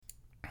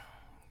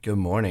Good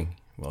morning.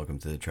 Welcome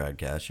to the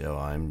Tradcast Show.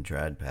 I'm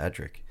Trad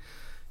Patrick.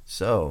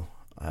 So,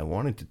 I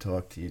wanted to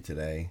talk to you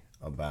today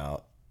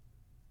about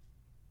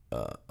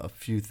a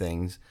few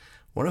things,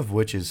 one of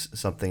which is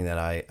something that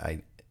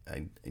I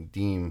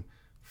deem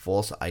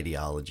false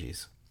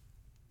ideologies.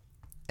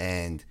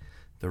 And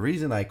the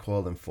reason I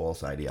call them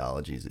false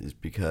ideologies is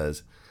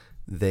because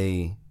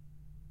they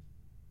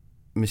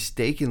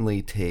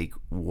mistakenly take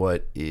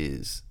what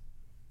is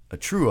a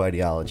true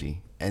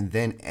ideology and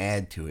then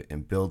add to it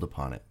and build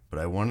upon it. But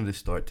I wanted to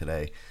start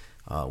today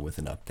with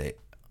an update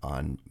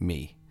on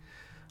me.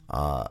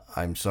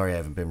 I'm sorry I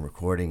haven't been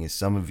recording. As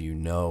some of you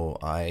know,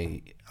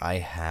 I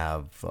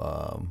have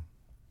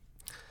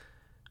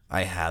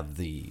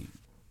the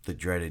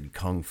dreaded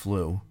Kung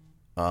flu.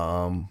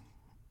 I'm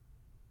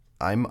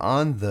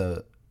on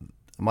the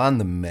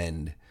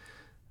mend,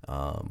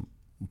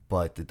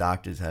 but the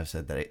doctors have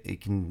said that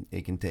it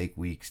can take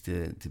weeks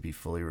to be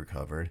fully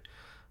recovered,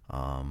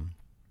 and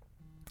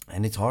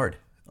it's hard.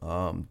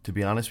 To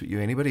be honest with you,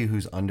 anybody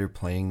who's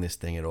underplaying this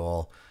thing at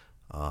all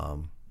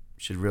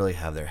should really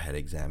have their head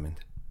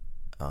examined.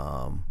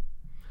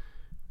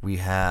 We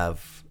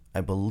have, I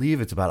believe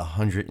it's about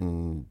 100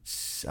 and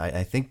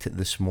I think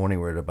this morning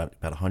we're at about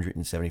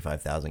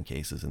 175,000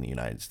 cases in the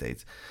United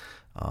States.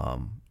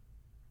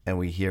 And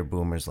we hear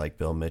boomers like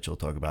Bill Mitchell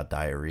talk about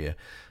diarrhea.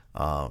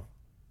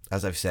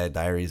 As I've said,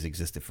 diarrhea has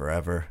existed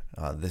forever.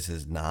 This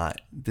is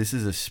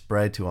a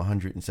spread to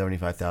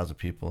 175,000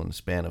 people in the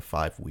span of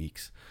 5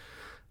 weeks.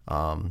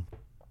 And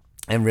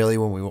really,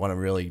 when we want to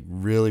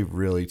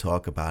really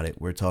talk about it,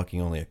 we're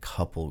talking only a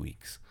couple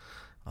weeks.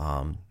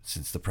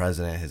 Since the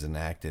president has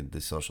enacted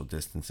the social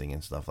distancing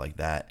and stuff like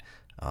that,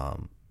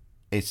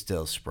 it's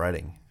still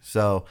spreading.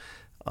 So,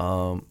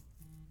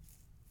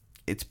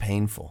 it's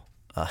painful.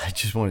 I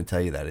just want to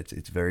tell you that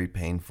it's very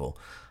painful.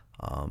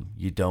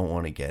 You don't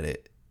want to get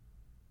it.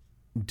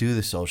 Do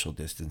the social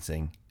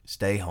distancing.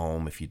 Stay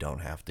home if you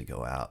don't have to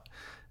go out.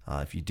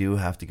 If you do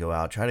have to go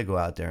out, try to go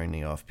out during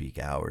the off-peak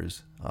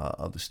hours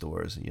of the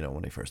stores,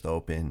 when they first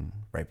open,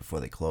 right before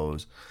they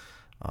close.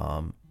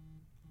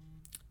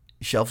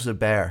 Shelves are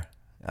bare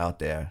out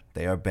there.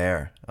 They are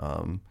bare.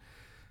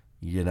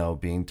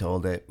 Being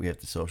told that we have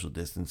to social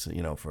distance,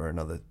 for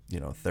another,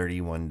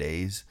 31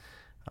 days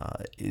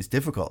is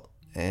difficult.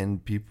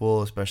 And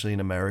people, especially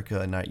in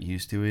America, are not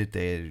used to it.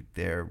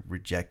 They're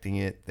rejecting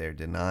it. They're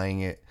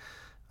denying it.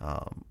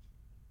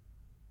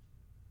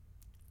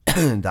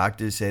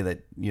 Doctors say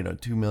that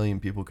 2 million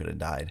people could have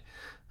died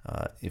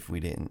if we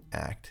didn't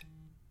act.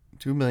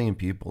 2 million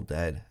people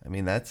dead. I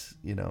mean, that's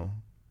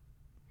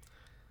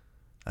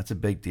a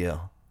big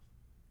deal.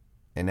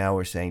 And now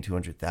we're saying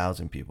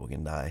 200,000 people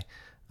can die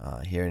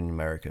here in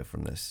America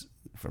from this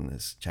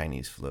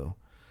Chinese flu.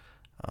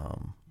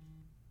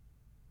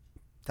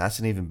 That's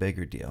an even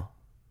bigger deal,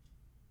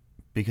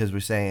 because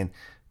we're saying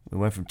we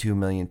went from 2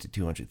 million to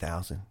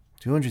 200,000.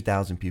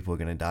 200,000 people are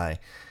going to die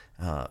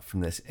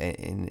from this,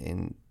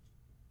 and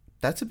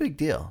that's a big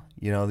deal.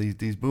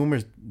 These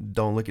boomers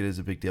don't look at it as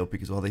a big deal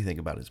because all they think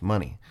about is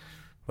money,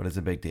 but it's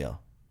a big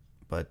deal.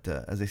 But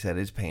as I said,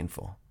 it's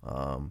painful.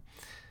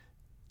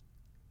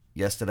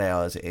 Yesterday,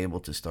 I was able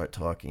to start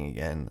talking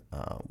again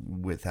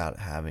without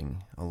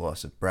having a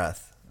loss of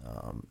breath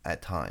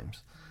at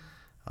times.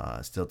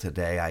 Still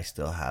today, I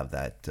still have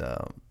that,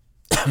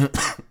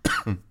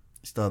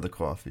 still have the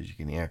cough, as you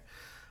can hear.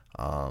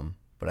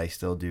 But I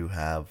still do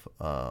have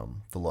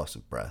the loss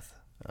of breath.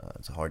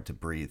 It's hard to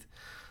breathe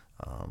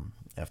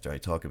after I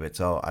talk a bit.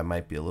 So I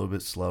might be a little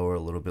bit slower, a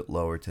little bit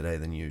lower today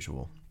than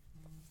usual.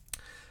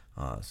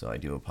 So I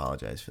do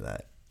apologize for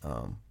that.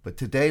 But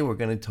today we're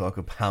going to talk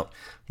about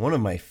one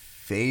of my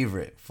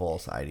favorite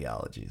false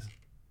ideologies.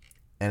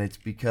 And it's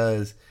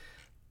because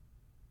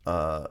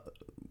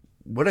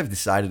what I've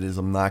decided is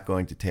I'm not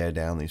going to tear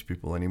down these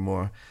people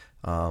anymore,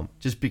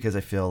 just because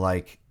I feel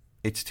like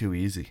it's too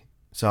easy.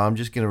 So I'm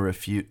just going to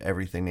refute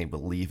everything they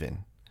believe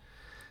in.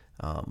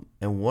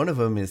 And one of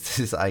them is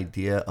this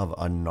idea of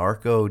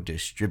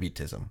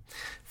anarcho-distributism.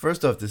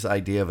 First off, this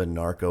idea of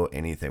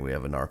anarcho-anything. We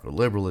have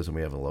anarcho-liberalism,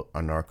 we have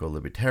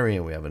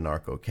anarcho-libertarian, we have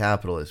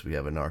anarcho-capitalist, we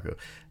have anarcho...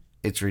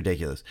 It's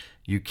ridiculous.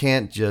 You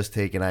can't just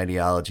take an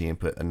ideology and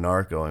put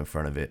anarcho in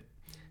front of it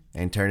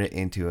and turn it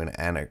into an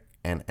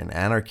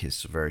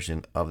anarchist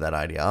version of that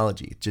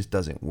ideology. It just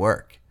doesn't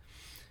work.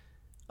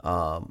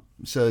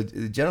 So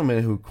the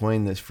gentleman who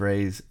coined this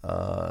phrase,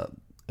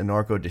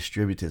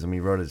 anarcho-distributism, he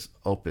wrote his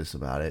opus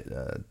about it,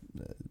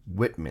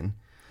 Whitman.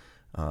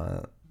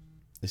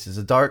 This is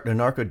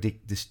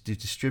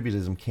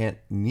anarcho-distributism can't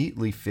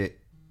neatly fit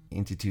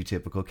into two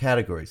typical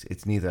categories.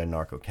 It's neither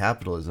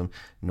anarcho-capitalism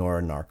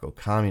nor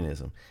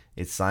anarcho-communism.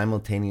 It's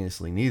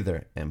simultaneously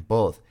neither and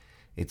both.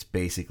 It's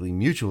basically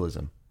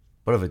mutualism,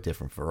 but of a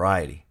different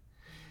variety.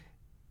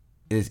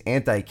 It is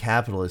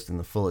anti-capitalist in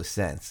the fullest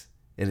sense.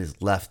 It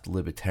is left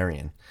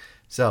libertarian.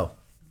 So,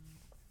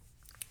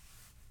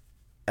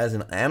 as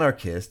an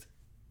anarchist,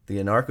 the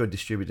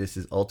anarcho-distributist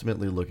is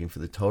ultimately looking for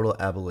the total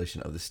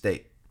abolition of the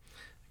state.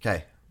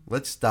 Okay,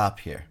 let's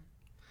stop here.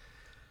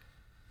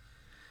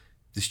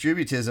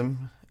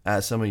 Distributism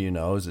as some of you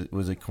know, it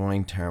was a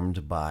coin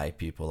termed by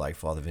people like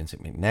Father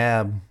Vincent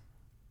McNabb,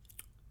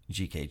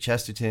 G.K.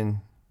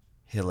 Chesterton,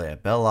 Hilaire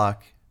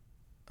Belloc,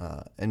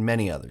 and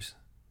many others.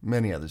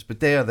 Many others.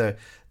 But they are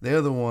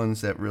the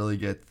ones that really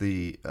get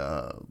the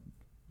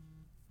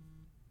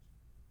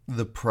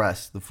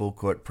press, the full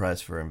court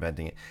press for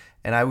inventing it.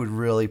 And I would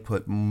really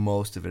put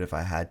most of it, if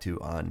I had to,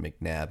 on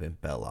McNabb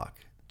and Belloc.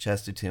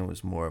 Chesterton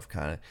was more of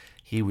kind of,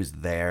 he was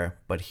there,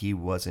 but he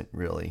wasn't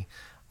really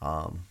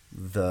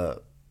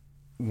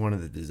one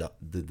of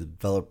the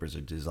developers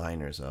or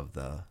designers of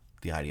the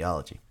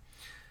ideology.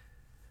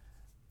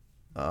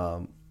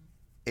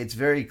 It's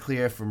very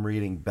clear from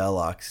reading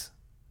Belloc's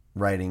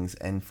writings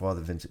and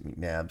Father Vincent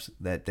McNabb's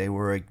that they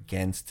were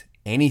against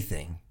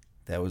anything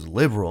that was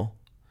liberal,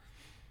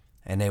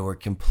 and they were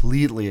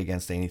completely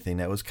against anything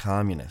that was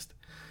communist.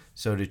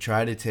 So to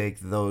try to take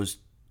those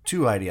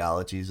two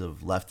ideologies of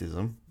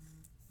leftism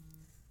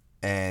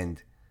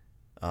and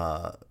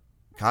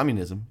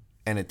communism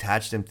and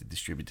attach them to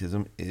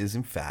distributism is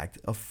in fact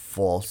a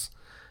false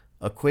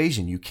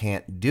equation. You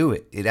can't do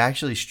it. It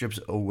actually strips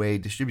away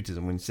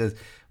distributism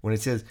when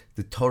it says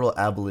the total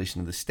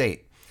abolition of the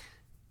state.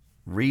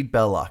 Read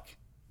Belloc,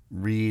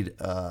 read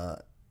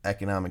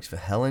Economics for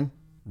Helen,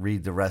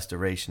 read The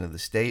Restoration of the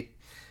State.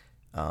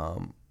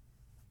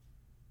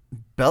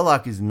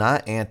 Belloc is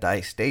not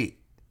anti-state.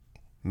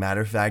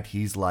 Matter of fact,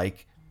 he's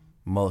like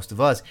most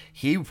of us.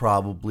 He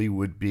probably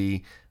would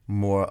be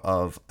more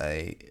of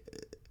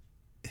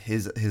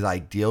his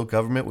ideal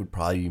government would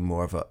probably be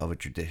more of a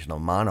traditional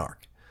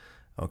monarch.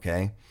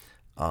 Okay?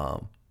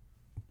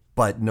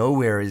 But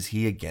nowhere is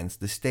he against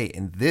the state.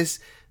 And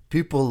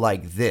people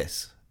like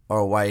this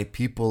are why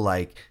people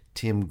like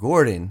Tim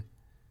Gordon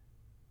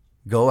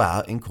go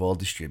out and call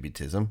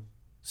distributism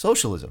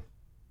socialism.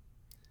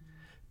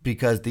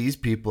 Because these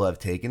people have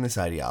taken this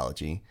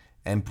ideology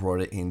and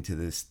brought it into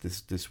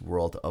this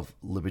world of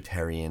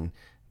libertarian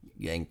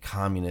and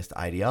communist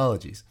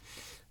ideologies.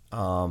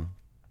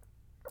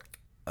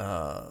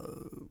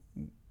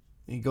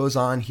 He goes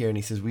on here and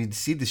he says, we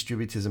see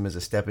distributism as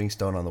a stepping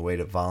stone on the way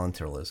to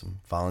voluntarism,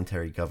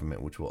 voluntary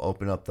government, which will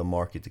open up the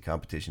market to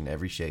competition in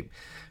every shape.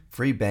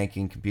 Free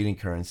banking, competing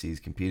currencies,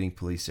 competing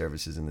police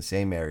services in the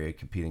same area,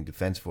 competing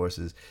defense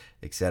forces,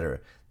 etc.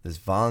 This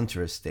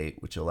voluntarist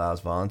state, which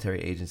allows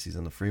voluntary agencies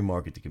on the free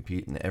market to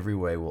compete in every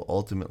way, will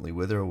ultimately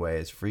wither away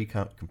as free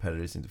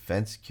competitors in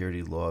defense,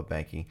 security, law,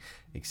 banking,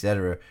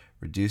 etc.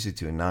 reduce it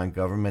to a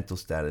non-governmental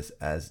status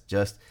as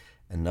just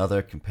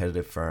another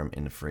competitive firm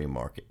in the free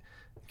market.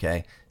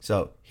 Okay,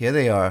 so here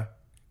they are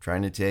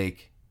trying to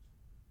take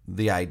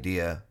the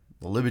idea,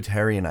 the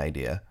libertarian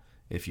idea,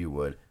 if you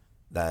would,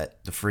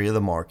 that the freer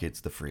the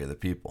markets, the freer the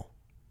people.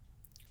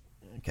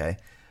 Okay,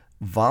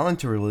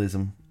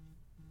 voluntarism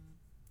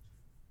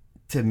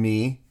to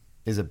me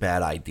is a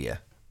bad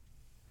idea.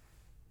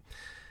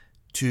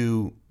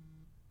 To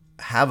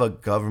have a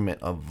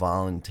government of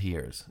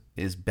volunteers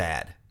is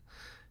bad.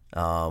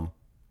 To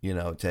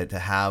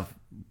have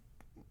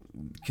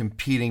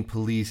competing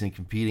police and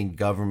competing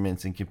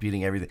governments and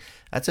competing everything,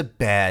 that's a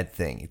bad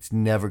thing. It's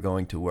never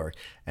going to work.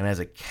 And as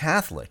a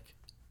Catholic,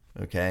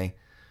 okay,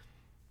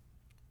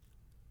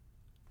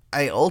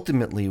 I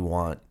ultimately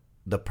want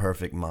the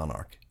perfect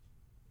monarch,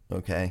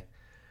 okay?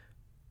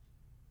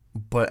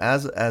 But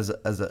as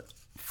a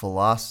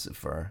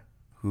philosopher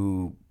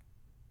whose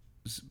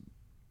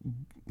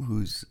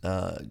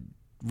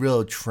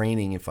real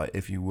training,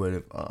 if you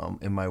would,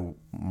 in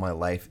my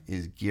life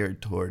is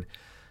geared toward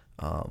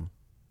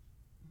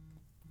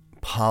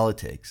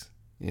politics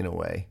in a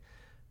way.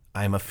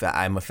 I'm a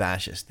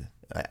fascist.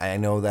 I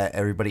know that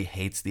everybody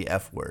hates the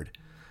F word.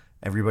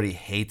 Everybody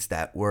hates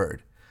that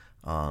word.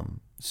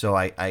 So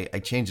I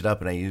change it up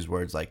and I use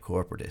words like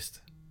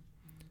corporatist.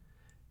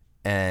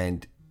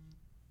 And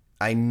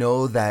I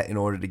know that in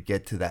order to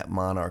get to that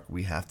monarch,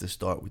 we have to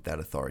start with that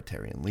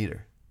authoritarian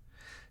leader.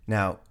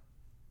 Now,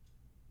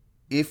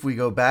 if we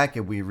go back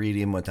and we read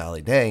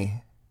Immortale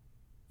Dei,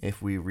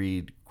 if we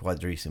read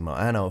Quadrissimo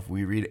Anno, if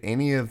we read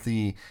any of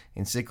the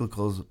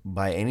encyclicals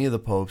by any of the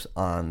popes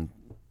on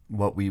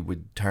what we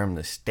would term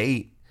the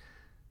state,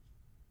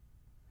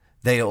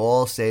 they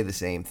all say the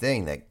same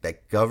thing,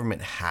 that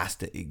government has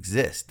to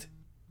exist.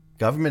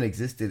 Government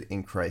existed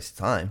in Christ's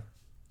time.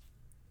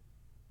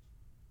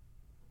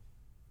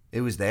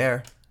 It was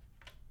there,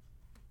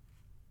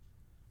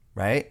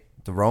 right?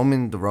 The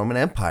Roman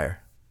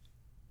Empire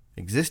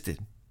existed.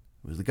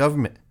 It was the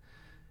government.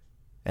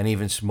 And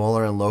even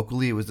smaller and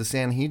locally, it was the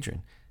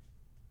Sanhedrin.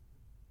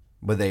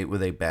 Were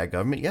they bad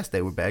government? Yes,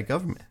 they were bad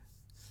government.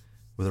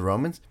 Were the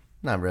Romans?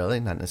 Not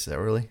really, not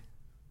necessarily.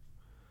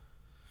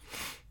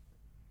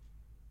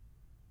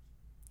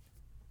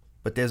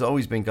 But there's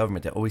always been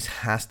government. There always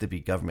has to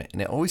be government.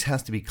 And there always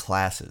has to be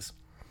classes.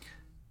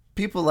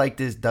 People like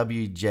this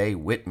W.J.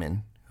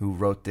 Whitman, who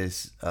wrote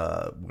this,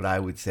 what I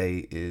would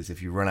say is,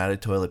 if you run out of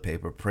toilet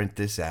paper, print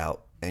this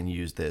out and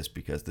use this,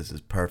 because this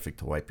is perfect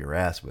to wipe your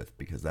ass with,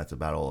 because that's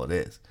about all it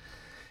is.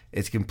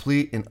 It's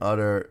complete and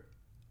utter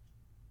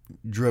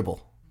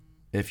dribble,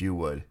 if you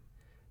would.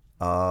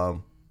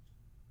 And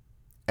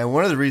And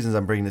one of the reasons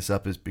I'm bringing this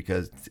up is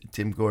because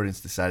Tim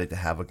Gordon's decided to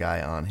have a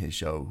guy on his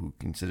show who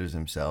considers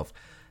himself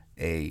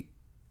a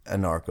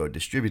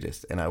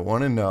narco-distributist. And I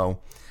want to know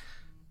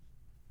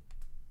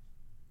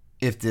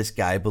if this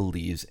guy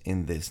believes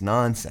in this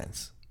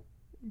nonsense.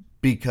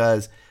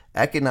 Because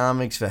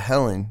Economics for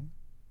Helen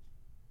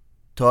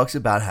talks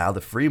about how the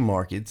free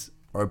markets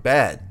are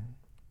bad.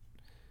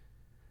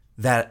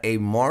 That a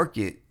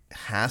market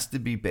has to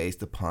be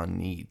based upon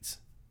needs,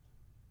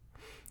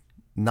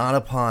 not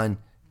upon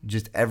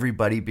just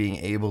everybody being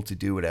able to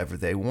do whatever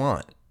they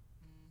want.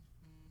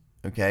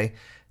 Okay?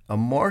 A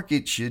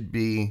market should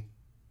be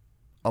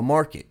a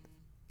market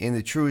in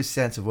the truest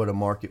sense of what a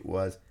market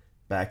was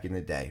back in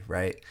the day,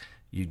 right?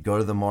 You'd go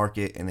to the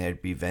market and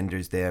there'd be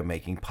vendors there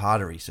making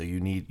pottery. So you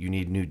need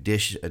a new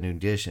dish, a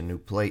new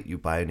plate. You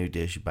buy a new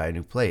dish, you buy a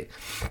new plate.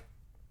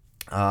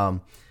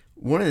 One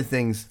of the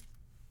things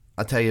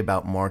I'll tell you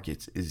about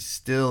markets is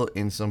still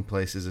in some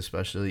places,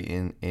 especially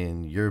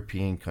in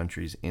European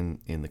countries,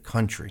 in the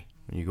country.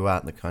 When you go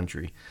out in the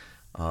country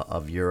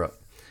of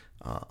Europe,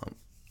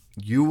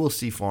 you will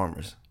see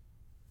farmers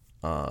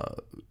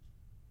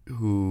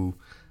who,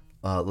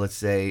 let's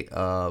say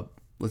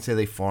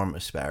they farm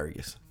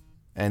asparagus,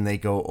 and they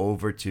go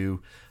over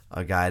to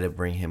a guy to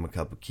bring him a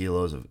couple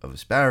kilos of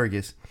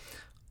asparagus,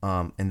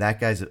 and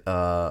that guy's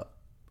a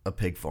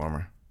pig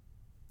farmer.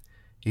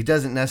 He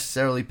doesn't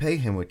necessarily pay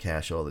him with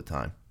cash all the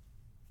time.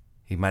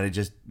 He might have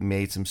just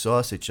made some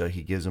sausage, so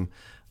he gives him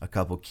a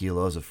couple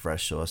kilos of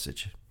fresh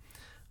sausage.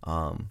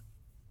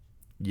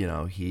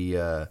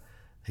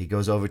 He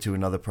goes over to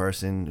another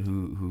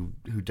person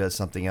who does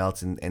something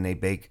else, and they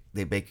bake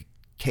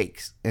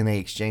cakes, and they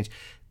exchange.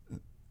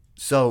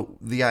 So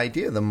the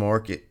idea of the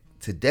market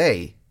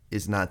today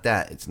is not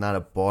that. It's not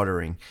a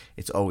bartering.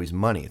 It's always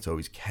money. It's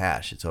always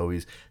cash. It's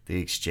always the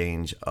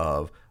exchange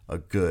of a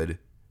good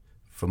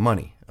for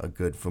money, a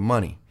good for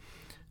money.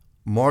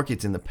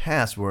 Markets in the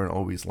past weren't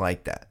always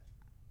like that.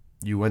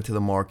 You went to the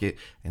market,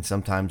 and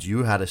sometimes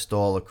you had a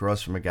stall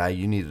across from a guy.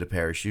 You needed a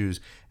pair of shoes,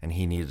 and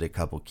he needed a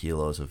couple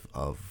kilos of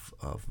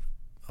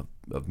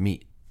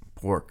meat,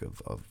 pork,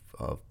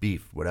 of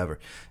beef, whatever,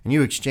 and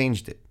you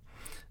exchanged it.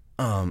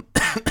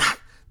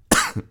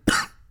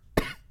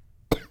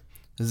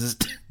 This is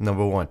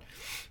number one.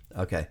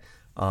 Okay.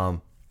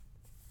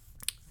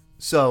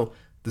 So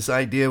this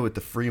idea with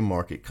the free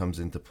market comes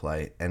into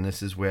play, and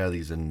this is where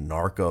these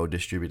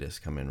narco-distributors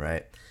come in,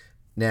 right?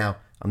 Now,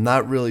 I'm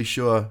not really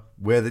sure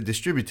where the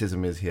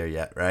distributism is here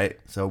yet, right?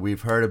 So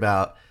we've heard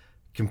about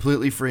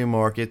completely free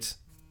markets,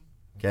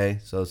 okay?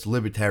 So it's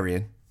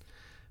libertarian.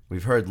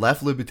 We've heard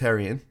left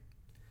libertarian,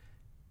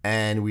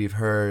 and we've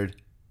heard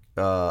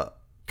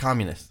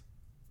communist,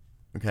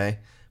 okay?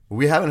 But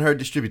we haven't heard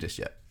distributist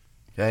yet,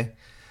 okay?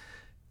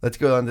 Let's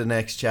go on to the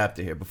next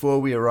chapter here. Before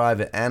we arrive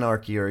at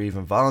anarchy or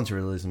even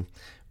voluntarism,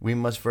 we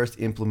must first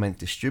implement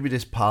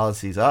distributist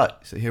policies.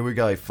 So here we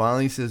go. He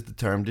finally says the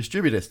term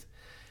distributist.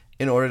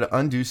 In order to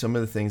undo some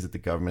of the things that the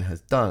government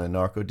has done,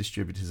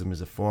 anarcho-distributism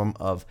is a form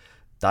of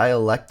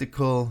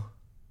dialectical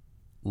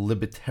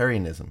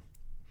libertarianism.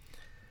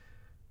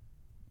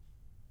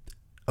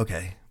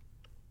 Okay.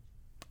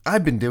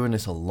 I've been doing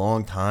this a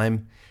long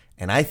time,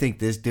 and I think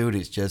this dude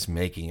is just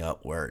making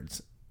up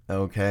words.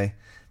 Okay?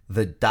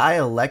 The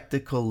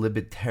dialectical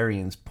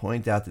libertarians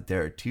point out that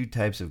there are two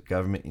types of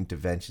government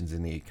interventions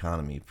in the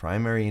economy: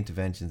 primary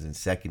interventions and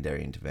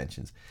secondary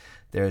interventions.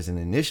 There is an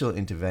initial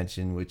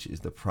intervention, which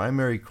is the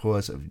primary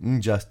cause of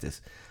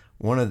injustice.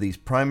 One of these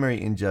primary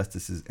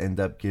injustices end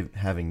up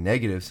having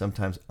negative,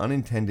 sometimes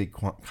unintended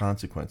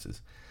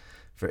consequences.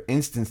 For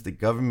instance, the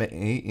government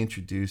may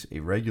introduce a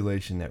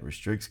regulation that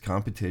restricts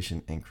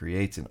competition and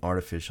creates an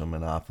artificial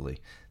monopoly.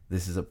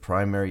 This is a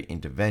primary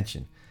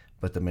intervention.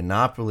 But the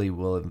monopoly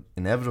will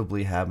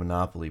inevitably have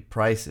monopoly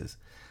prices.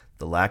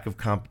 The lack of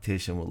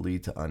competition will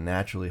lead to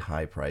unnaturally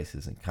high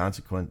prices, and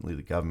consequently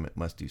the government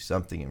must do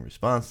something in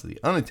response to the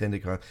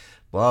unintended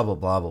blah, blah,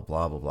 blah, blah,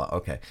 blah, blah, blah.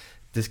 Okay,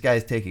 this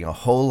guy's taking a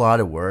whole lot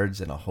of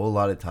words and a whole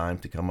lot of time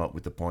to come up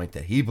with the point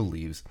that he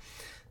believes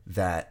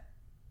that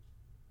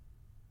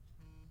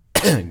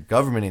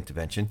government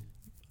intervention,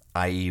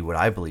 i.e. what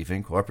I believe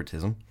in,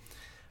 corporatism,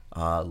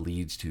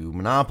 leads to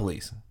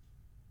monopolies.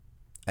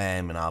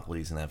 And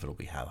monopolies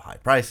inevitably have high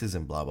prices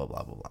and blah, blah,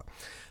 blah, blah, blah.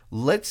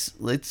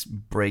 Let's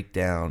break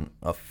down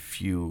a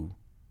few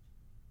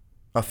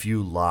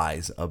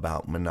lies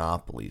about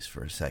monopolies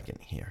for a second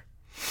here.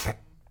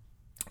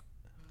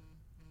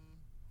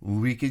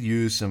 We could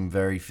use some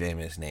very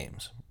famous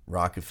names: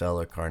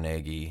 Rockefeller,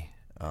 Carnegie,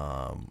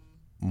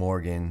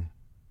 Morgan,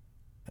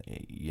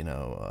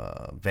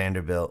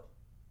 Vanderbilt,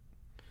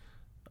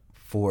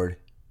 Ford.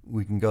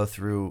 We can go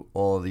through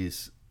all of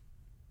these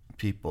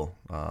people.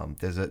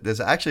 There's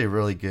actually a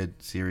really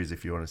good series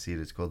if you want to see it.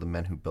 It's called The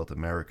Men Who Built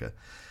America.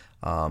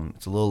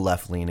 It's a little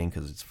left leaning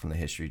because it's from the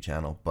History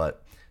Channel,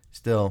 but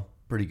still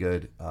pretty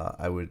good.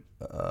 I would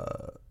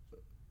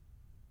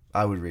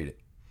read it.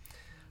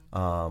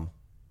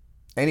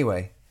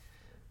 Anyway,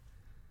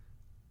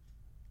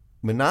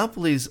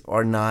 monopolies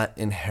are not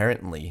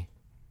inherently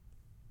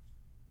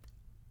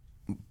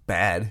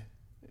bad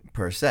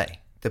per se,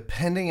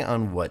 depending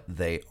on what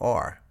they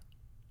are.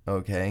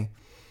 Okay?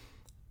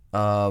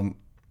 In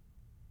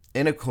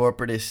a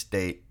corporatist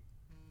state,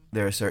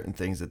 there are certain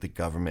things that the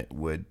government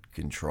would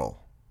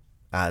control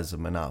as a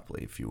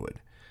monopoly, if you would.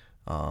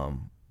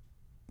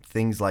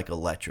 Things like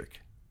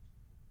electric,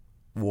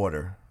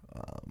 water,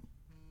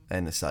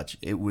 and the such.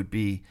 It would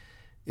be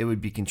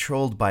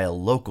controlled by a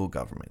local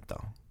government,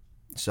 though.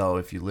 So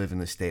if you live in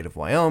the state of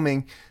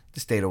Wyoming, the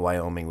state of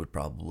Wyoming would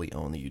probably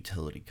own the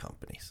utility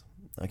companies.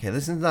 Okay,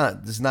 this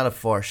is not a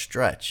far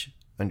stretch,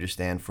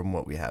 understand, from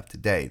what we have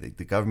today.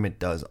 The government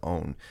does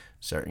own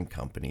certain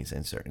companies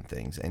and certain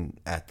things, and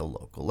at the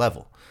local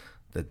level.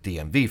 The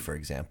DMV, for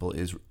example,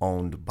 is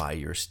owned by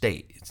your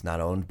state. It's not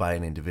owned by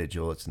an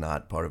individual. It's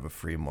not part of a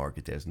free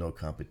market. There's no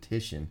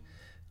competition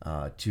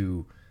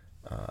to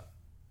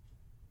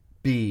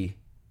be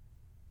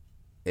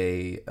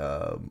a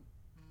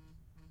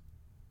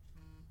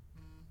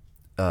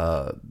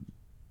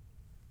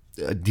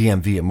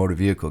DMV, a motor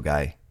vehicle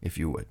guy, if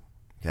you would.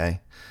 Okay?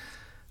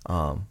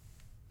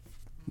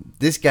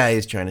 This guy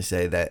is trying to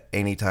say that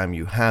anytime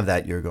you have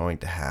that, you're going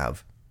to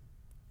have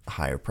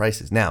higher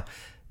prices. Now,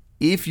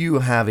 if you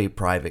have a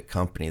private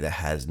company that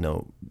has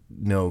no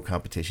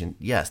competition,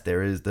 yes,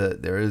 there is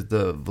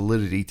the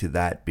validity to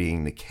that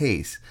being the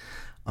case.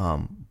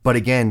 But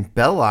again,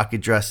 Belloc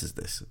addresses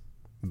this.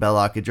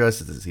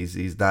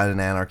 He's not an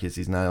anarchist.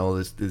 He's not all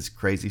this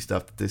crazy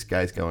stuff that this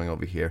guy's going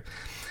over here.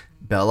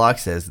 Belloc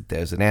says that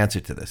there's an answer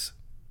to this.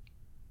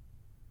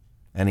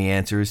 And the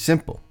answer is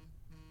simple.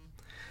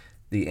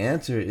 The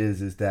answer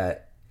is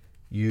that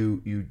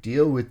you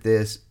deal with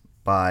this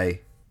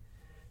by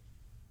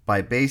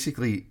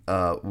basically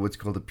what's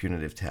called a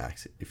punitive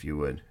tax, if you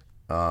would.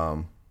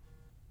 And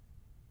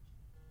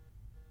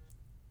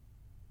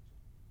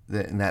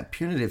that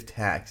punitive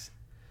tax,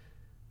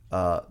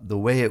 the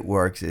way it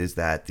works is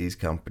that these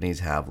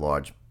companies have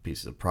large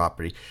pieces of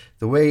property.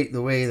 The way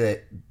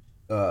that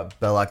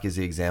Belloc is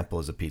the example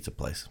is a pizza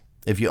place.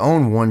 If you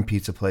own one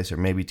pizza place or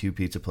maybe two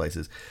pizza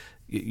places,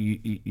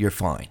 you're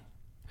fine.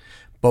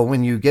 But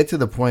when you get to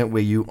the point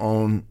where you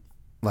own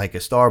like a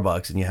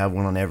Starbucks and you have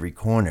one on every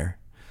corner,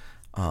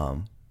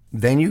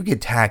 then you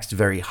get taxed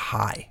very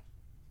high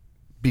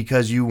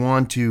because you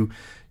want to.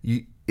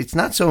 It's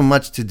not so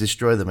much to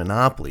destroy the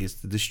monopoly; it's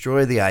to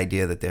destroy the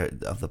idea that they're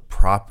of the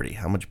property,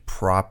 how much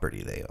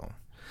property they own.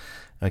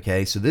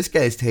 Okay, so this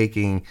guy's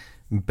taking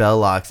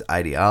Belloc's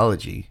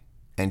ideology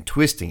and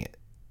twisting it,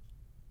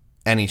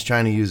 and he's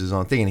trying to use his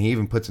own thing. And he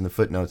even puts in the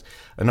footnotes,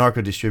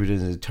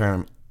 "Anarcho-distributism is a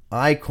term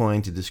I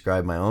coined to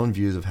describe my own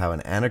views of how an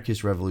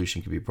anarchist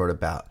revolution can be brought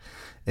about.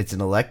 It's an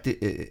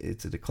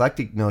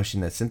eclectic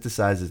notion that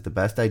synthesizes the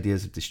best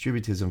ideas of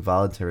distributism,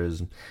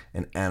 voluntarism,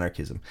 and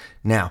anarchism."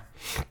 Now,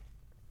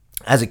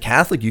 as a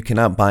Catholic, you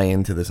cannot buy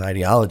into this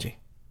ideology.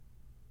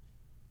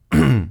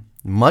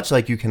 Much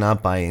like you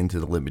cannot buy into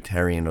the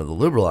libertarian or the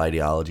liberal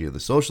ideology or the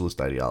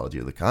socialist ideology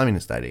or the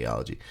communist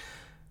ideology.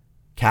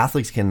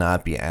 Catholics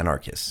cannot be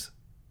anarchists.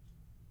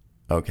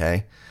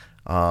 Okay?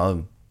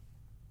 One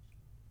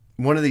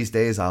of these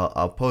days,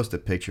 I'll post a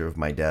picture of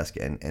my desk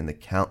and the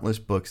countless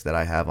books that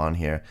I have on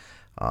here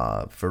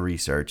for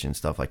research and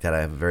stuff like that.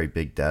 I have a very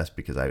big desk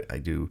because I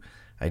do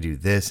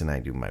this and I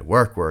do my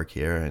work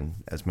here.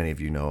 And as many of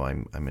you know,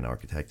 I'm an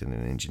architect and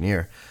an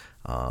engineer.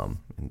 And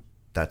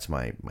that's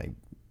my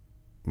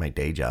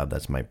day job.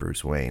 That's my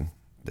Bruce Wayne.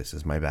 This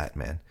is my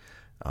Batman.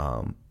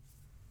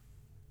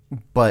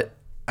 But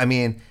I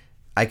mean,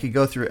 I could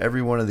go through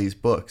every one of these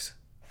books,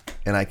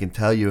 and I can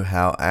tell you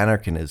how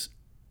anarchism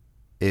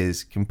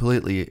is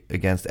completely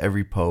against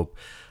every pope.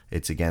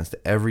 It's against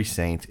every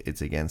saint.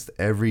 It's against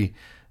every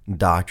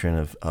doctrine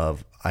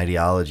of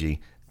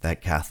ideology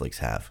that Catholics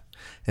have.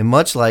 And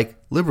much like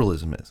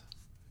liberalism is.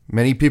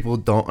 Many people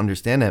don't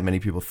understand that. Many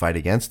people fight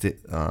against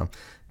it.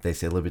 They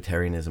say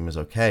libertarianism is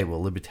okay.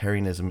 Well,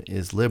 libertarianism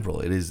is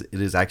liberal. It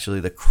is actually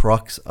the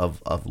crux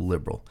of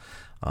liberal.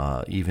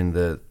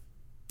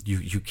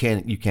 You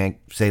can't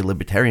say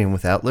libertarian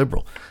without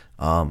liberal.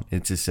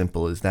 It's as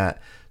simple as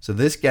that. So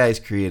this guy's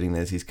creating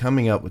this. He's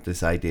coming up with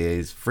this idea.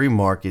 His free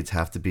markets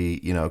have to be,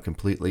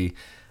 completely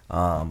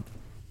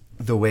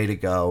the way to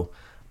go.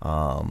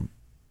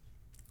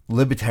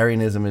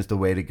 Libertarianism is the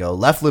way to go.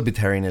 Left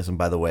libertarianism,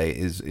 by the way,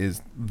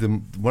 is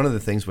one of the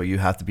things where you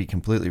have to be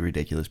completely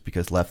ridiculous,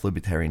 because left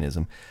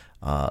libertarianism,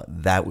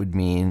 that would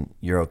mean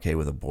you're okay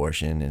with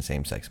abortion and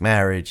same-sex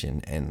marriage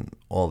and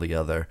all the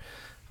other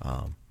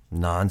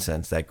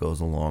nonsense that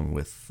goes along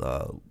with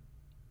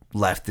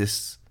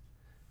leftists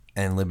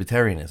and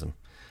libertarianism.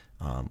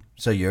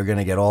 So you're going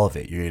to get all of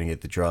it. You're going to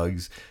get the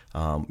drugs.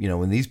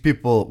 When these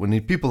people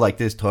like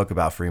this talk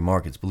about free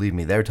markets, believe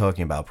me, they're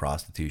talking about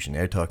prostitution.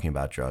 They're talking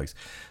about drugs.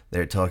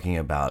 They're talking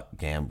about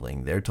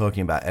gambling. They're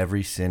talking about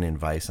every sin and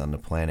vice on the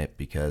planet,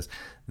 because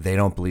they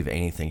don't believe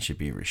anything should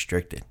be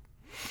restricted.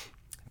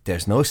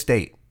 There's no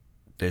state.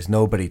 There's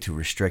nobody to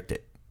restrict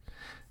it.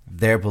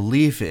 Their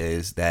belief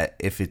is that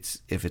if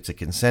it's a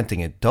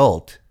consenting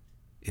adult,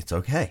 it's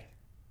okay.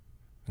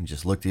 And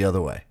just look the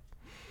other way.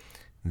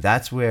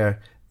 That's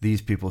where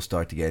these people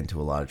start to get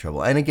into a lot of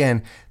trouble. And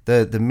again,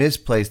 the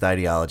misplaced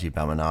ideology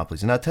about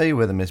monopolies, and I'll tell you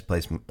where the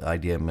misplaced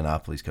idea of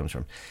monopolies comes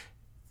from.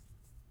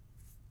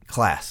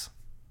 Class.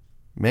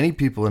 Many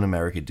people in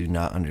America do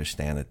not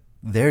understand that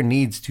there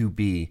needs to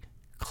be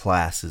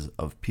classes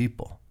of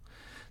people.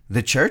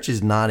 The church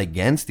is not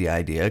against the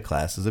idea of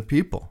classes of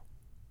people.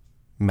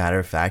 Matter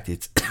of fact,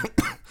 it's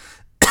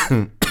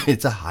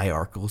it's a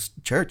hierarchical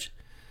church.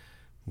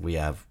 We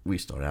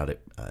start out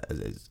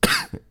as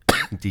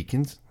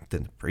deacons,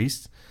 then the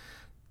priests,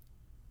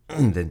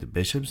 and then the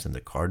bishops and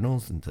the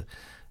cardinals and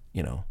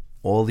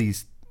all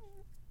these.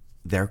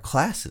 They're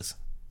classes.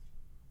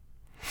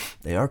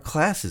 They are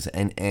classes,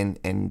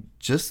 and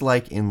just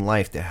like in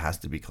life, there has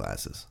to be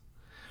classes.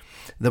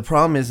 The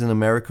problem is in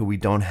America we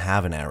don't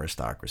have an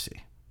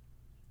aristocracy,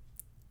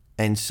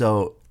 and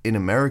so in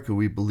America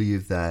we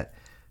believe that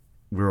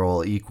we're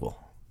all equal,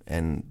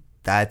 and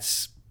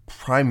that's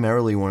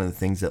primarily one of the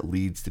things that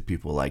leads to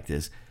people like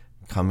this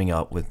coming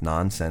up with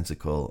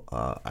nonsensical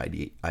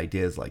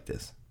ideas like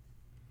this.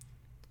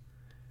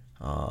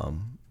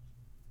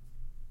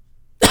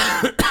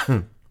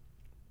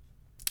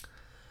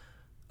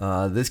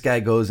 This guy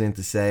goes in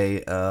to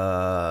say,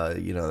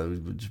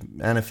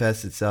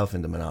 manifests itself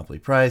into monopoly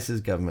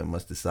prices. Government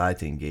must decide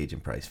to engage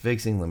in price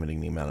fixing, limiting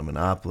the amount of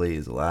monopoly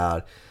is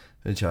allowed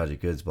in charge of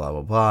goods, blah,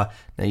 blah, blah.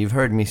 Now, you've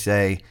heard me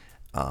say,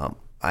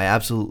 I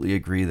absolutely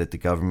agree that the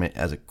government,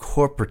 as a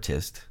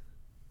corporatist,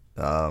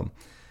 that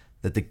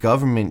the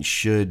government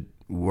should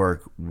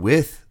work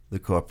with the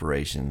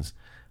corporations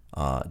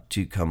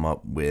to come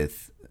up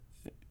with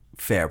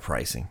fair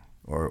pricing,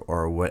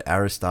 or what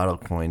Aristotle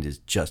coined as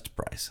just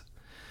price.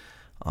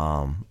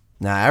 Now,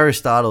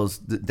 Aristotle's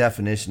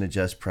definition of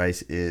just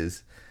price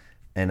is,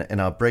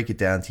 and I'll break it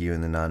down to you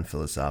in the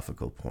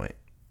non-philosophical point.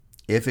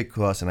 If it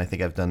costs, and I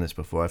think I've done this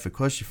before, if it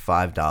costs you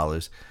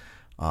 $5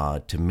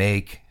 to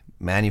make,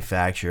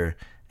 manufacture,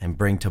 and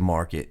bring to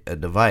market a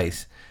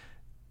device,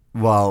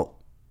 well,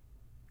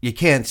 you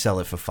can't sell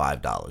it for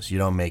 $5. You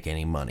don't make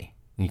any money.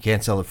 You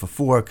can't sell it for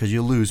 $4 because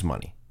you lose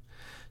money.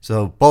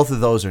 So both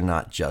of those are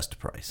not just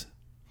price.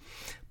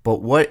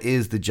 But what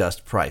is the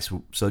just price?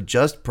 So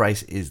just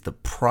price is the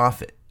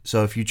profit.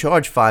 So if you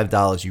charge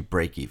 $5, you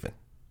break even.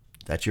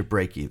 That's your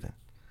break even.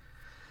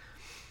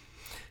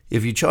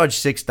 If you charge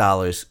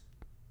 $6,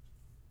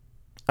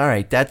 all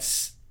right,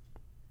 that's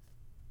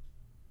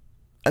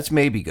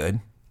maybe good.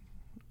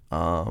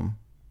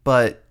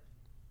 But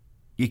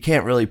you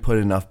can't really put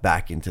enough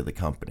back into the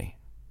company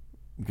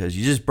because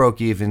you just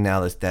broke even. Now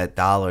that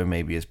dollar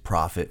maybe is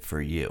profit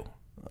for you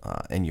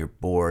and your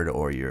board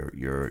or your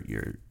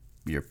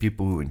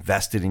people who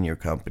invested in your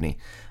company,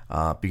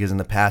 because in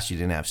the past you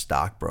didn't have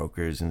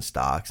stockbrokers and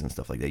stocks and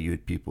stuff like that. You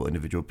had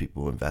individual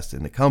people who invested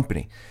in the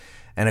company,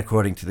 and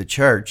according to the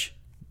church,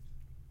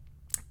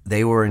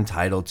 they were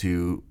entitled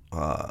to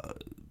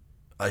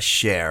a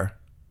share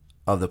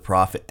of the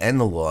profit and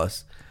the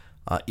loss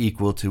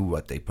equal to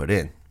what they put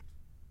in.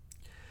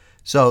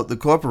 So the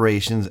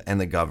corporations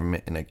and the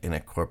government in a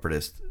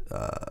corporatist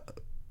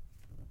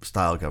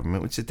style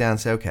government would sit down and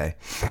say, okay,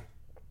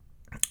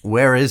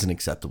 where is an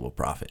acceptable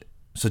profit?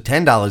 So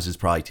 $10 is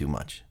probably too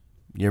much.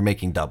 You're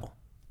making double.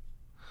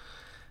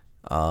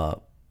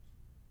 So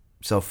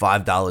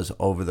 $5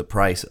 over the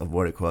price of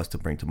what it costs to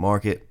bring to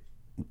market,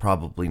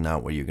 probably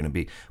not where you're going to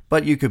be.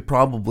 But you could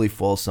probably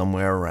fall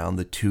somewhere around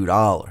the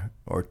 $2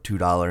 or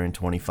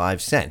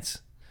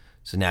 $2.25.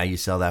 So now you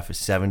sell that for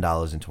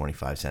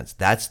 $7.25.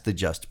 That's the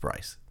just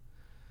price.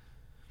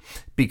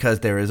 Because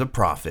there is a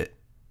profit.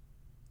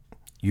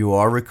 You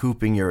are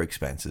recouping your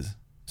expenses.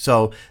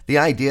 So the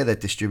idea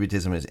that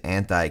distributism is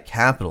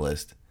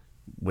anti-capitalist,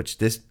 which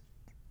this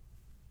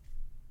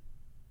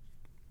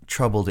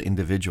troubled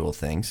individual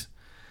thinks,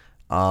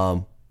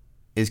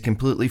 is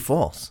completely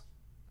false.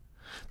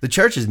 The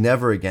church is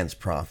never against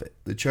profit.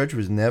 The church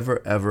was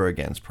never, ever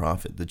against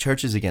profit. The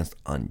church is against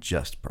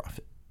unjust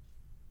profit.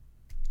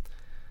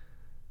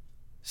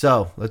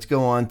 So let's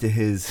go on to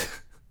his...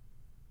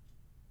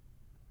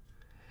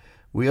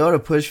 We ought to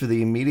push for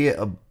the immediate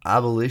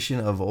abolition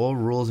of all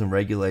rules and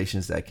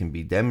regulations that can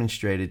be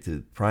demonstrated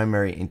to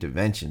primary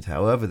interventions.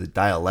 However, the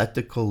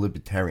dialectical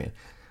libertarian,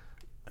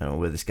 I don't know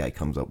where this guy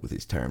comes up with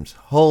his terms,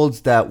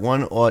 holds that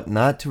one ought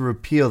not to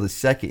repeal the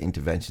second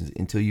interventions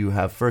until you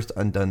have first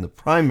undone the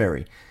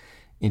primary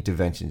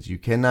interventions. You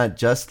cannot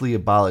justly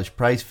abolish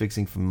price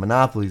fixing from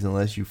monopolies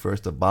unless you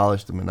first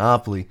abolish the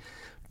monopoly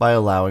by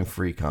allowing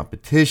free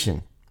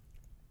competition.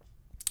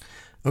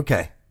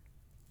 Okay.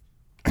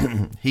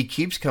 He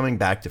keeps coming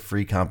back to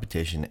free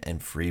competition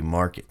and free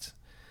markets.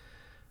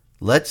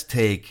 Let's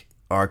take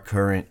our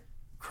current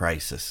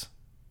crisis.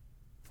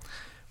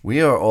 We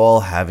are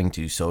all having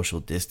to social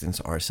distance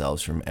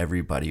ourselves from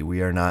everybody.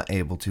 We are not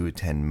able to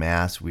attend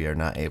mass. We are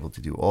not able to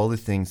do all the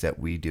things that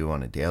we do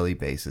on a daily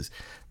basis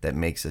that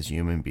makes us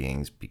human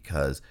beings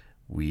because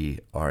we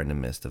are in the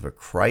midst of a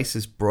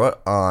crisis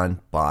brought on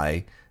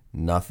by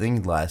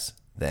nothing less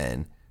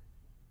than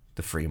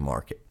the free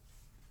market.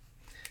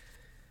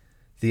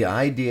 The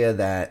idea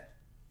that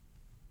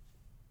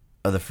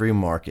of the free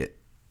market,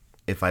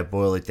 if I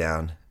boil it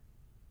down,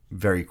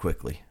 very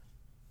quickly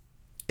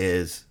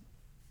is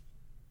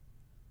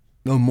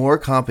the more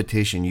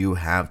competition you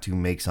have to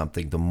make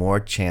something, the more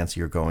chance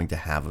you're going to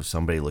have of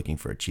somebody looking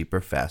for a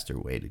cheaper, faster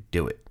way to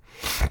do it.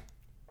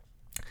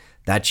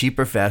 That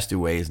cheaper, faster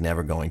way is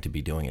never going to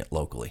be doing it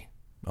locally.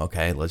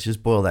 Okay, let's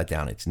just boil that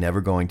down. It's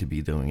never going to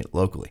be doing it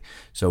locally.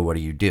 So what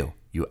do?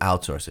 You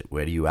outsource it.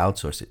 Where do you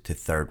outsource it? To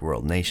third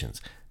world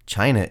nations.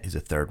 China is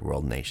a third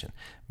world nation.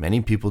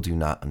 Many people do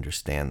not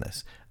understand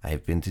this. I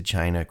have been to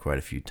China quite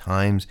a few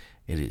times.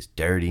 It is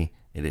dirty.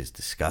 It is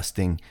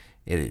disgusting.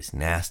 It is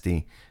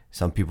nasty.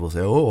 Some people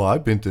say, oh,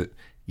 I've been to...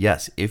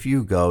 Yes, if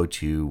you go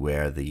to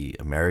where the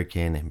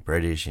American and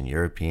British and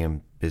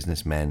European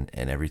businessmen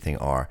and everything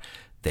are,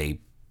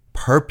 they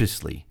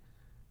purposely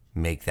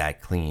make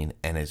that clean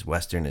and as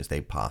Western as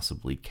they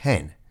possibly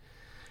can.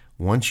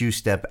 Once you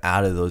step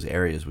out of those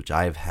areas, which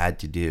I have had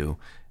to do,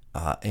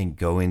 and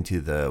go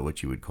into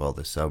what you would call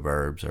the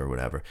suburbs or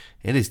whatever,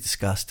 it is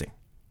disgusting.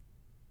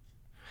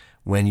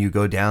 When you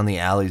go down the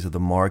alleys of the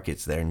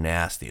markets, they're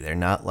nasty. They're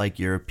not like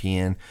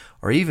European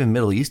or even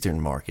Middle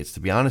Eastern markets. To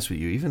be honest with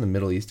you, even the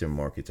Middle Eastern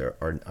markets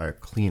are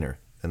cleaner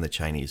than the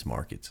Chinese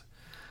markets.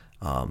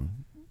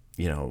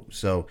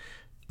 So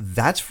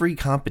that's free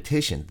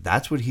competition.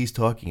 That's what he's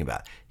talking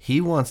about. He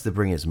wants to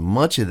bring as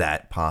much of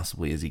that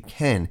possibly as he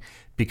can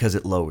because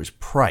it lowers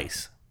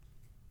price.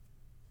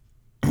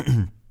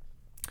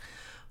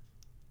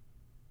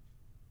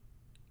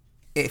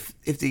 If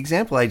the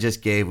example I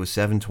just gave was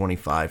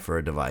 $725 for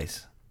a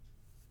device,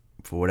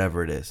 for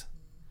whatever it is,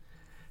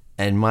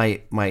 and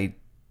my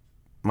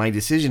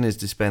decision is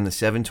to spend the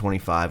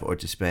 $725 or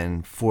to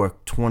spend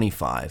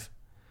 $425,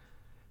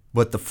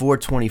 but the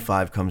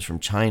 $425 comes from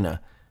China,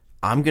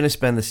 I'm going to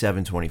spend the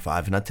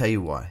 $725, and I'll tell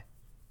you why.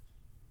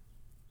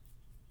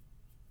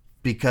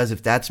 Because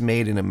if that's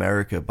made in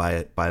America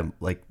by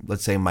like,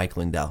 let's say Mike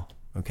Lindell,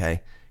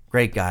 okay,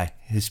 great guy.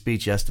 His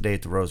speech yesterday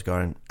at the Rose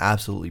Garden,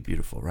 absolutely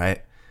beautiful,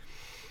 right?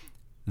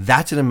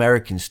 That's an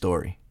American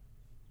story.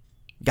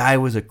 Guy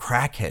was a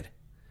crackhead.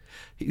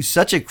 He was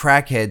such a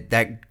crackhead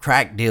that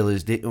crack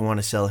dealers didn't want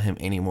to sell him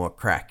any more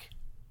crack.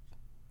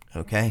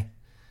 Okay?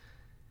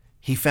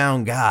 He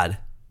found God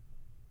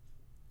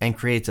and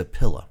creates a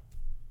pillow.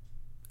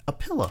 A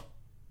pillow.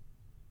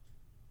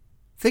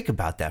 Think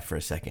about that for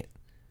a second.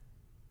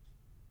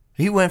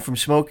 He went from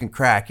smoking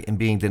crack and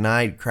being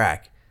denied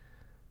crack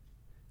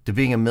to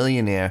being a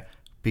millionaire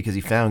because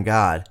he found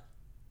God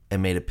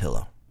and made a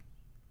pillow.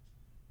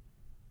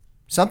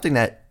 Something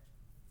that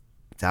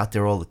it's out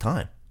there all the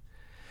time.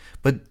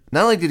 But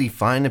not only did he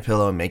find the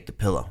pillow and make the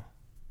pillow,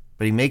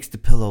 but he makes the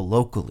pillow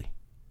locally.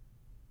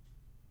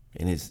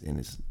 In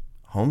his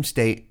home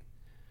state,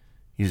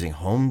 using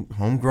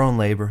homegrown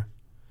labor.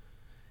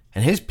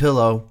 And his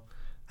pillow,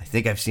 I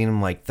think I've seen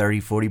him like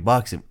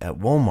 $30-$40 at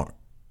Walmart.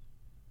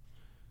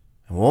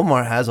 And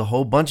Walmart has a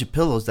whole bunch of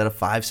pillows that are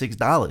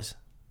 $5-$6.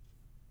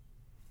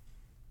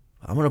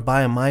 I'm going to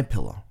buy him my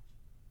pillow.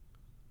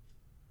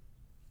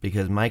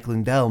 Because Mike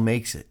Lindell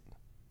makes it.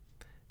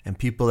 And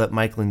people that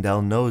Mike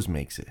Lindell knows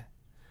makes it.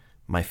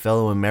 My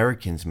fellow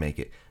Americans make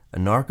it. A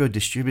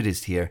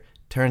narco-distributist here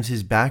turns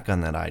his back on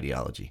that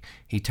ideology.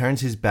 He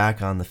turns his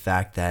back on the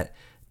fact that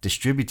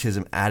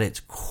distributism at its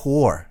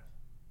core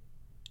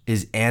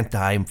is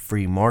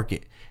anti-free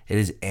market. It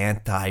is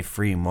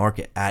anti-free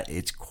market at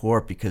its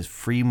core because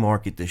free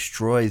market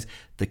destroys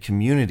the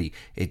community.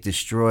 It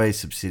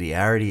destroys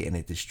subsidiarity and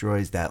it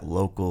destroys that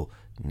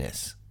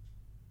localness.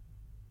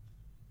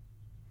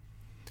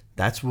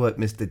 That's what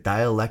Mr.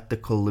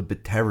 Dialectical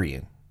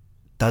Libertarian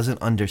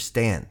doesn't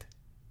understand.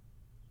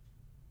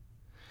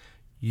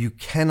 You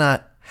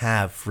cannot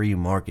have free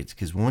markets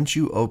because once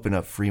you open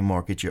up free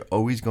markets, you're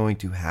always going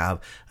to have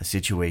a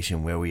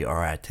situation where we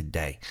are at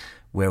today,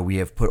 where we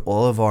have put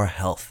all of our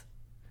health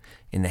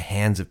in the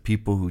hands of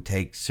people who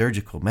take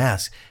surgical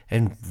masks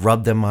and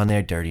rub them on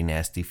their dirty,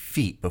 nasty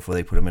feet before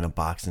they put them in a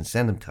box and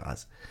send them to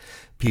us.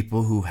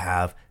 People who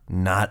have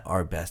not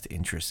our best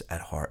interests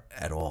at heart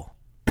at all.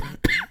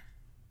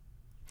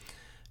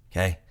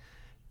 Okay,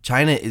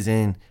 China is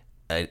in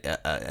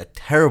a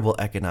terrible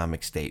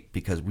economic state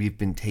because we've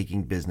been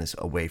taking business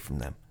away from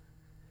them.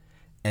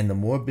 And the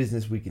more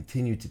business we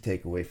continue to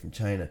take away from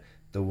China,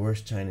 the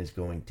worse China is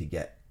going to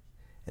get.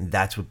 And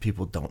that's what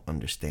people don't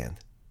understand.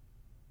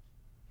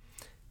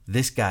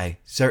 This guy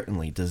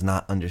certainly does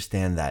not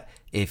understand that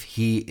if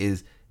he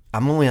is...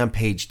 I'm only on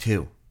page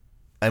 2.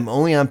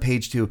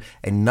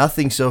 And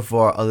nothing so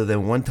far other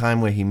than one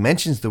time where he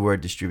mentions the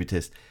word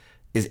distributist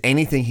is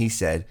anything he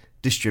said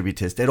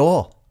distributist at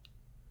all.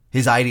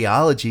 His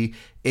ideology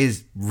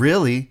is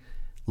really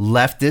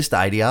leftist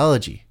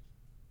ideology.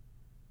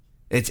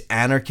 It's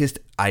anarchist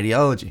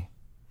ideology.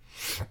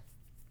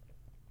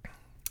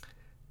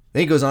 Then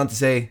he goes on to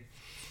say,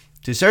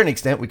 to a certain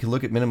extent, we can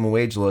look at minimum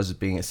wage laws as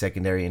being a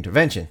secondary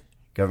intervention.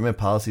 Government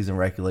policies and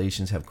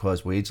regulations have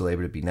caused wage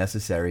labor to be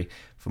necessary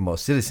for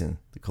most citizens.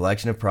 The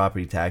collection of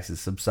property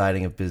taxes,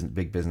 subsiding of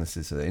big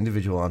businesses so that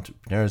individual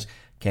entrepreneurs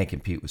can't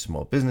compete with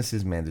small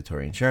businesses,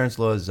 mandatory insurance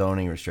laws,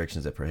 zoning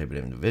restrictions that prohibit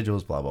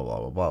individuals, blah, blah,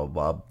 blah, blah, blah,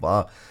 blah,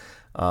 blah.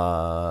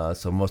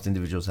 So most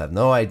individuals have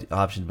no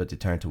option but to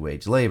turn to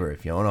wage labor.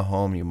 If you own a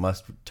home, you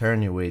must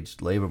turn your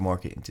wage labor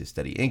market into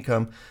steady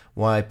income.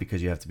 Why?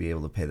 Because you have to be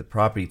able to pay the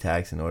property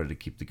tax in order to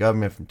keep the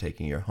government from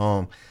taking your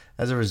home.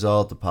 As a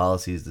result, the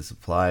policy is the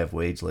supply of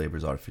wage labor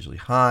is artificially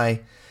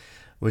high,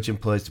 which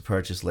employs to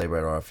purchase labor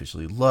at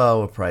artificially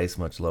low, a price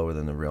much lower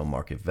than the real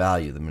market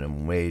value. The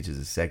minimum wage is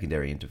a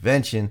secondary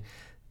intervention.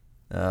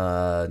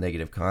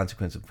 Negative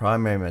consequence of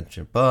primary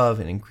mentioned above.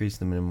 An increase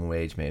in the minimum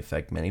wage may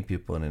affect many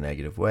people in a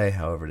negative way.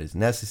 However, it is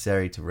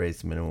necessary to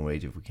raise the minimum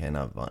wage if we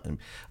cannot.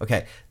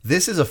 Okay,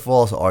 this is a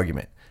false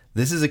argument.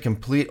 This is a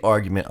complete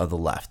argument of the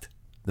left.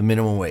 The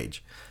minimum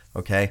wage.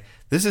 Okay,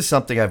 this is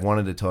something I've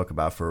wanted to talk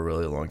about for a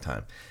really long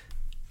time.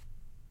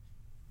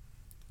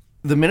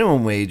 The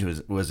minimum wage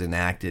was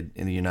enacted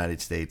in the United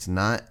States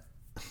not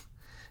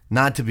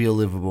to be a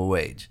livable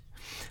wage.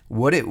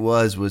 What it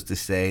was to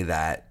say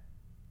that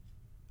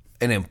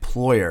an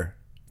employer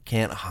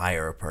can't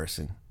hire a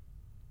person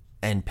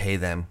and pay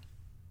them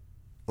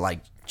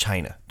like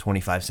China,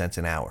 25 cents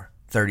an hour,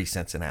 30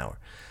 cents an hour.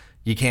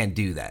 You can't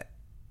do that.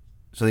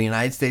 So the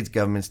United States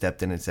government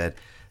stepped in and said,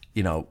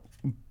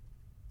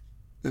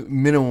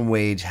 minimum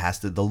wage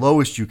the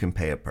lowest you can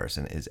pay a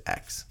person is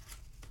X.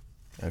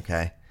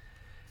 Okay?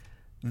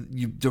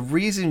 The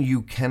reason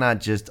you cannot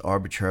just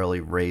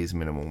arbitrarily raise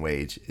minimum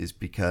wage is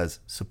because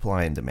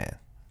supply and demand,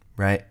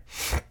 right?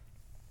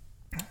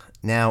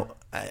 Now,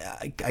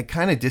 I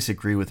kind of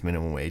disagree with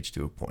minimum wage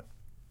to a point,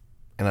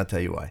 and I'll tell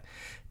you why.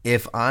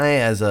 If I,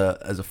 as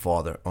a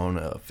father, own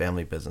a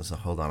family business,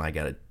 hold on, I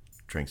gotta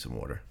drink some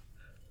water.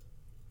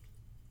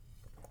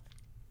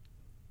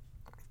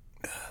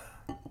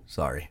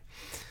 Sorry.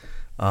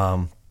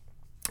 I,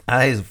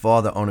 as a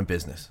father, own a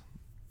business,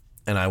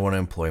 and I want to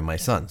employ my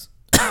sons.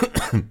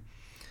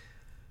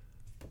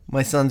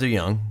 My sons are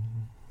young,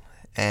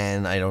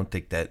 and I don't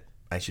think that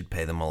I should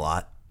pay them a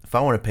lot. If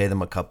I want to pay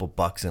them a couple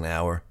bucks an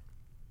hour,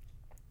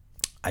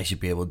 I should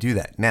be able to do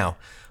that. Now,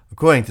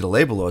 according to the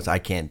labor laws, I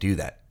can't do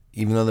that.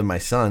 Even though they're my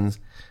sons,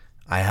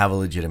 I have a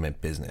legitimate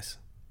business,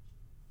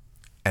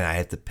 and I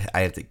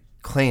have to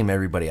claim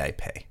everybody I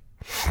pay.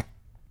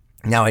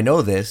 Now, I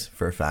know this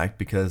for a fact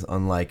because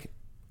unlike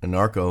a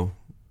narco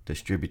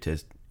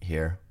distributist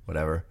here,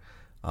 whatever,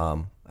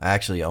 I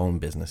actually own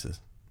businesses,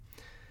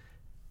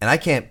 and I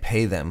can't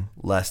pay them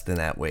less than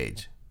that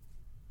wage.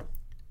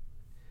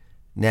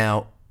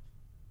 Now,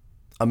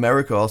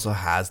 America also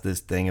has this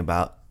thing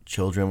about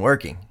children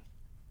working.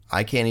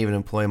 I can't even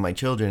employ my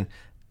children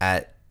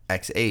at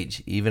X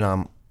age, even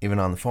on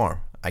the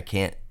farm. I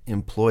can't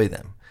employ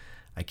them.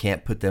 I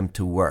can't put them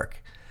to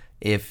work.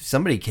 If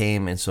somebody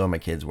came and saw my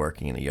kids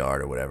working in the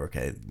yard or whatever,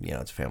 okay,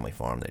 it's a family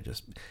farm.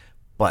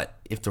 But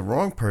if the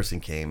wrong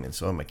person came and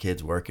saw my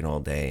kids working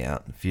all day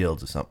out in the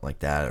fields or something like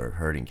that, or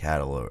herding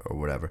cattle or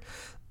whatever,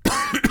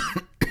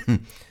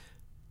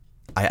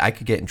 I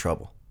could get in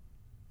trouble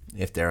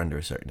if they're under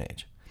a certain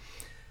age.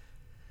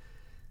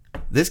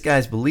 This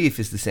guy's belief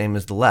is the same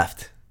as the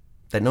left,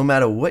 that no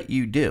matter what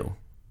you do,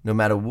 no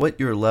matter what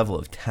your level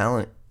of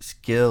talent,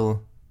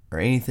 skill, or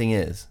anything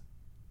is,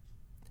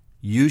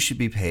 you should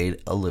be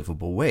paid a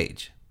livable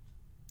wage.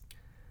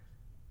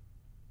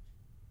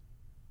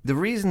 The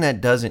reason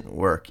that doesn't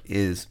work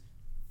is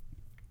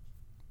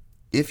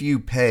if you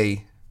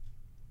pay,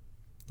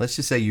 let's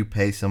just say you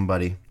pay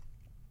somebody,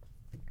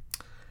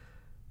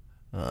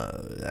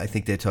 I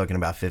think they're talking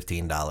about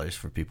 $15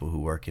 for people who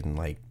work in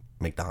like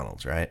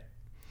McDonald's, right?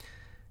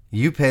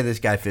 You pay this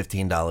guy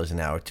 $15 an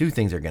hour, two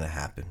things are going to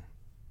happen.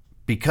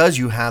 Because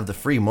you have the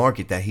free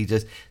market that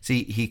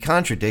he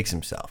contradicts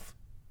himself.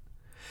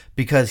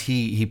 Because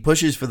he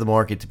pushes for the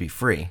market to be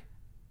free.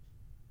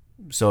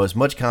 So as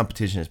much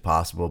competition as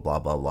possible, blah,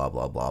 blah, blah,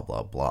 blah, blah,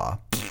 blah,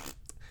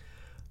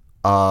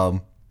 blah.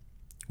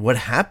 What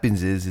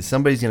happens is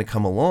somebody's going to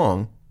come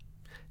along,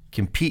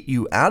 compete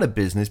you out of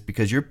business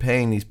because you're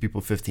paying these people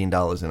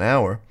 $15 an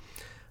hour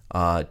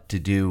to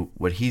do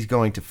what he's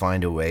going to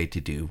find a way to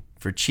do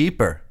for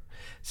cheaper.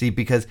 See,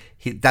 because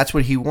that's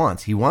what he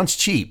wants. He wants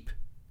cheap,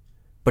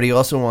 but he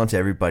also wants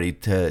everybody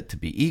to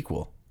be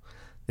equal.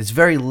 It's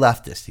very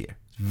leftist here.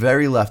 It's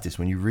very leftist.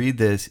 When you read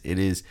this, it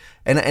is,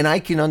 and I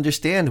can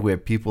understand where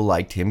people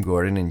like Tim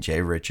Gordon and Jay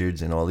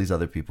Richards and all these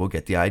other people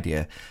get the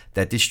idea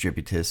that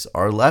distributists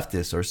are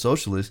leftists or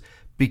socialists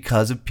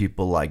because of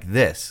people like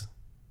this.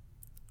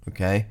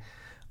 Okay?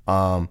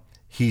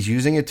 He's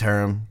using a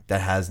term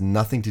that has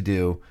nothing to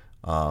do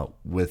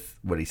with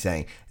what he's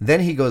saying.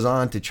 Then he goes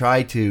on to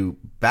try to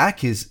back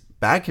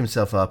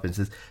himself up and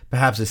says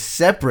perhaps a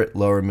separate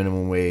lower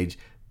minimum wage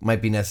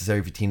might be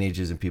necessary for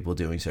teenagers and people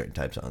doing certain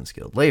types of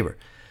unskilled labor.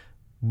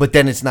 But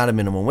then it's not a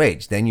minimum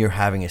wage. Then you're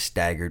having a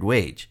staggered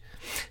wage.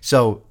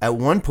 So at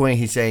one point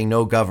he's saying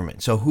no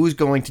government. So who's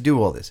going to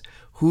do all this?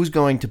 Who's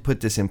going to put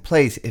this in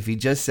place if he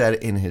just said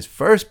in his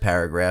first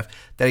paragraph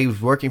that he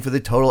was working for the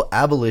total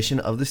abolition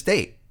of the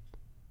state?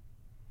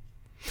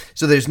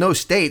 So there's no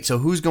state, so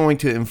who's going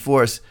to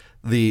enforce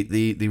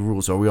the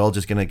rules? Are we all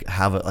just going to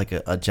have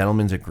a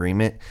gentleman's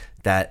agreement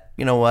that,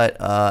 you know what,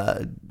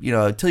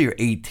 until you're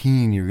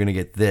 18, you're going to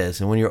get this.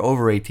 And when you're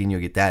over 18,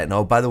 you'll get that. And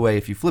oh, by the way,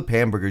 if you flip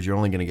hamburgers, you're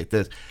only going to get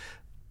this.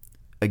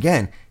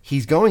 Again,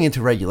 he's going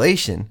into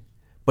regulation,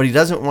 but he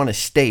doesn't want to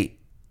state.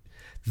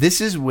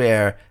 This is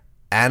where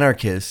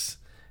anarchists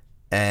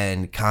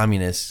and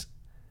communists'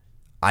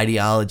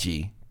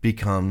 ideology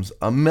becomes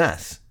a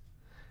mess,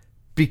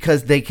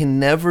 because they can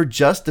never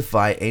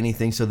justify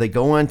anything. So they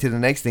go on to the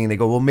next thing and they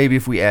go, well, maybe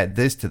if we add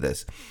this to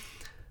this.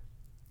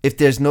 If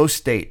there's no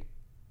state,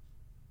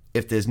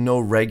 if there's no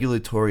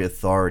regulatory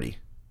authority,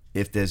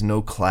 if there's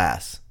no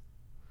class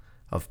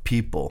of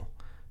people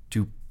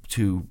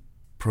to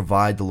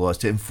provide the laws,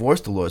 to enforce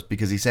the laws,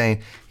 because he's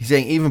saying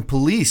even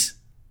police,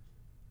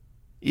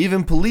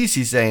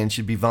 he's saying,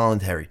 should be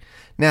voluntary.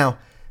 Now,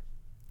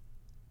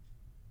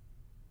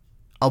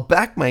 I'll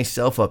back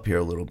myself up here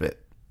a little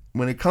bit.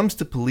 When it comes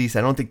to police,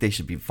 I don't think they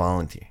should be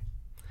volunteer,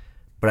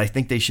 but I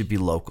think they should be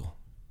local,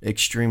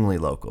 extremely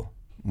local.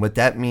 What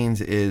that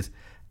means is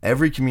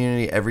every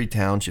community, every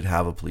town should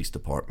have a police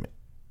department.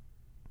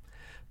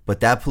 But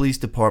that police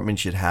department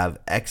should have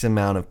X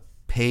amount of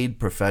paid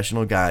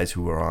professional guys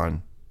who are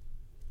on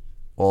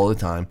all the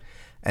time,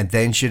 and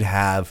then should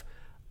have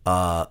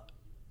a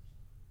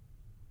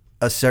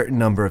certain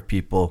number of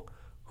people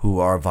who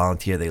are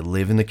volunteer. They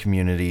live in the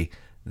community.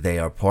 They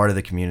are part of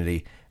the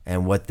community.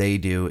 And what they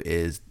do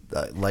is,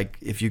 like,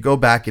 if you go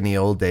back in the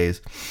old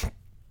days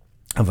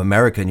of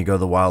America and you go to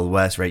the Wild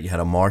West, right, you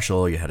had a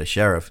marshal, you had a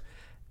sheriff,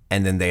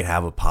 and then they'd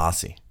have a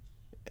posse.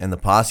 And the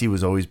posse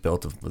was always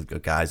built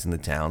of guys in the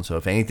town. So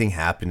if anything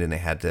happened and they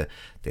had to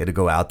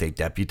go out, they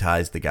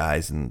deputized the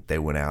guys and they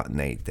went out and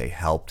they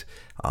helped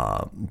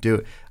do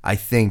it. I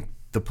think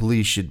the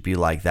police should be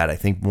like that. I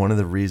think one of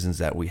the reasons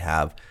that we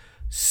have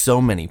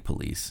so many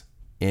police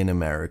in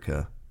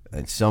America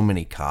and so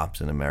many cops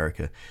in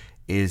America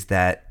is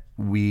that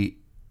we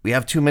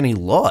have too many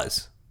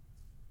laws.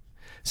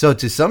 So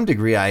to some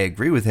degree, I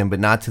agree with him, but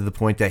not to the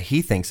point that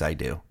he thinks I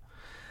do.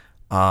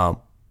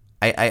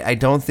 I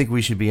don't think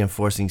we should be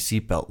enforcing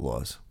seatbelt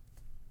laws.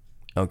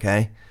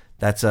 Okay?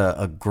 That's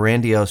a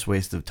grandiose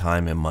waste of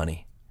time and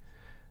money.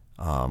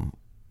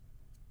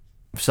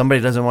 If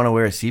somebody doesn't want to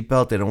wear a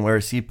seatbelt, they don't wear a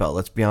seatbelt.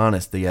 Let's be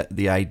honest. The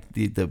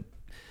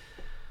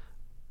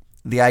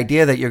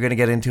idea that you're going to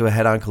get into a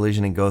head-on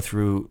collision and go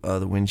through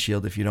the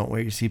windshield if you don't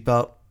wear your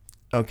seatbelt,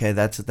 okay,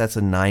 that's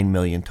a 9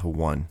 million to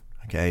 1.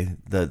 Okay,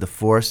 the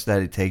force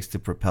that it takes to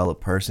propel a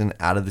person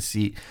out of the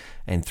seat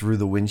and through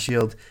the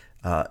windshield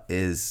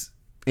is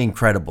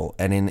incredible.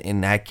 And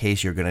in that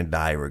case, you're going to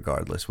die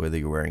regardless whether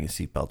you're wearing a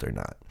seatbelt or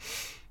not.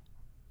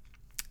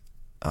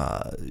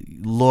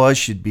 Laws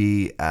should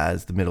be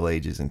as the Middle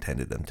Ages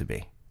intended them to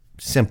be.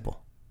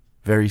 Simple.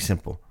 Very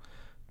simple.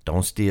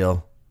 Don't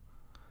steal.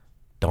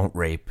 Don't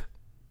rape.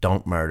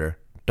 Don't murder.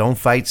 Don't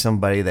fight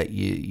somebody that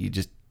you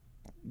just...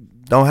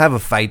 Don't have a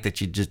fight that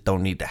you just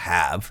don't need to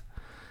have.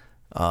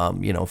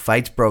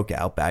 Fights broke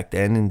out back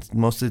then, and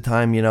most of the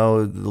time,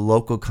 the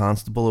local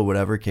constable or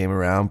whatever came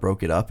around,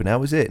 broke it up, and that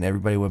was it. And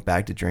everybody went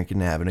back to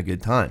drinking and having a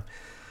good time.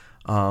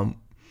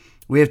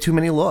 We have too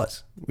many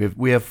laws.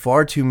 We have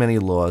far too many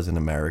laws in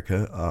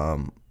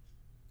America,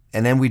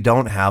 and then we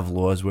don't have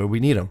laws where we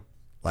need them,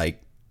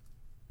 like,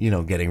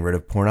 getting rid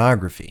of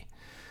pornography,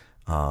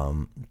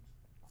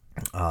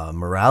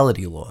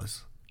 morality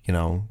laws,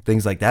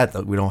 things like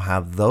that. We don't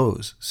have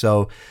those.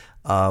 So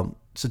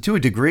to a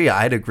degree,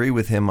 I'd agree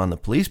with him on the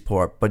police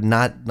part, but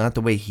not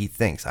the way he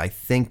thinks. I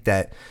think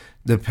that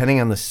depending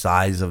on the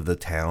size of the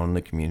town,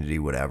 the community,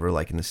 whatever,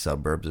 like in the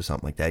suburbs or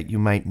something like that, you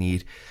might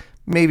need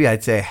maybe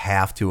I'd say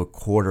half to a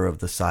quarter of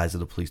the size of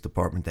the police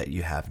department that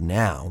you have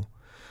now.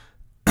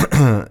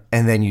 And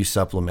then you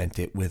supplement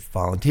it with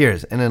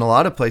volunteers. And in a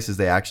lot of places,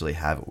 they actually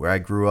have it. Where I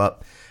grew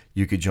up,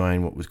 you could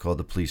join what was called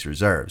the police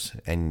reserves,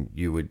 and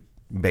you would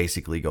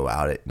basically go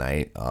out at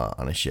night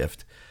on a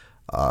shift,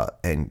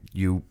 and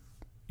you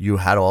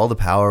had all the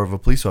power of a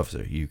police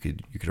officer. You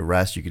could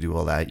arrest, you could do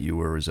all that. You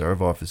were a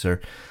reserve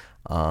officer.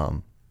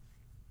 And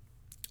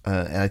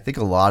I think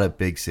a lot of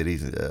big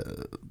cities,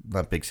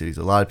 not big cities,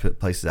 a lot of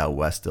places out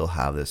west still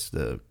have this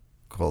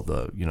called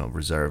the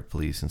reserve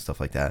police and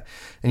stuff like that.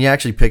 And you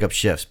actually pick up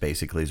shifts,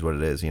 basically, is what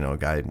it is. A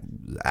guy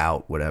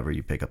out, whatever,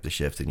 you pick up the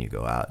shift and you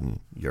go out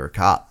and you're a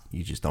cop.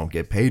 You just don't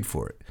get paid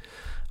for it.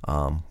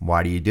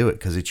 Why do you do it?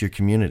 Because it's your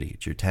community,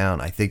 it's your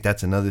town. I think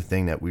that's another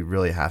thing that we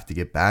really have to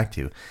get back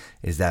to,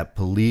 is that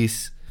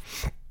police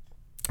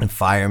and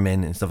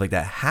firemen and stuff like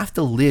that have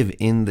to live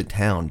in the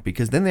town,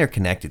 because then they're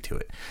connected to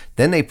it.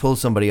 Then they pull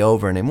somebody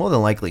over and they more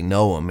than likely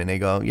know them, and they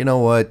go, you know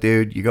what,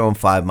 dude, you're going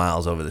 5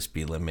 miles over the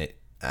speed limit.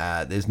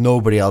 There's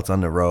nobody else on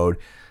the road.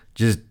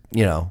 Just,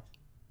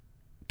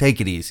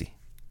 take it easy.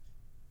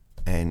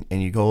 And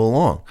you go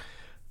along.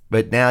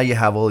 But now you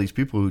have all these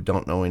people who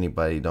don't know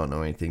anybody, don't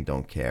know anything,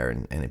 don't care,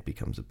 and it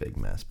becomes a big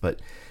mess.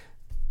 But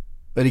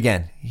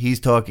again, he's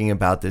talking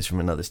about this from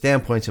another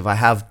standpoint. So if I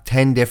have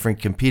 10 different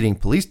competing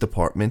police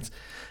departments,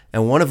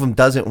 and one of them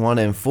doesn't want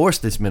to enforce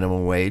this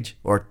minimum wage,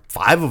 or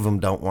 5 of them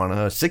don't want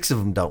to, or 6 of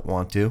them don't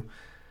want to,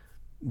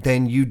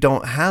 then you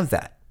don't have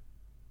that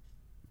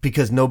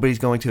because nobody's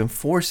going to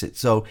enforce it.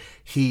 So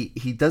he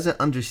doesn't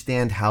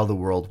understand how the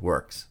world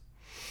works.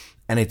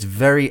 And it's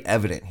very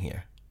evident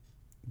here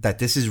that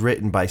this is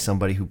written by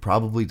somebody who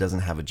probably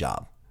doesn't have a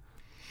job.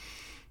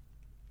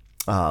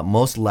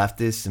 Most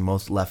leftists and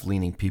most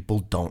left-leaning people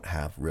don't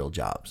have real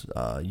jobs.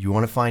 You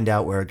want to find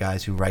out where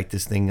guys who write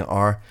this thing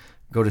are?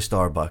 Go to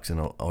Starbucks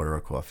and order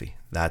a coffee.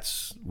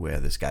 That's where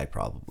this guy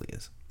probably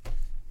is.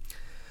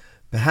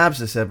 Perhaps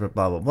a separate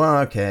blah, blah, blah.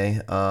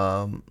 Okay.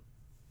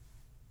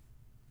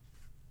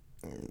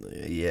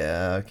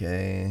 Yeah,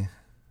 okay.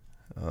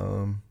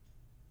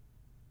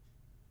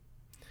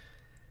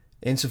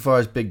 Insofar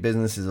as big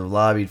businesses have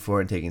lobbied for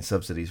and taken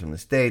subsidies from the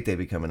state, they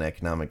become an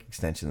economic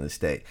extension of the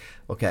state.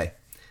 Okay.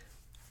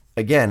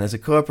 Again, as a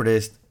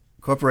corporatist,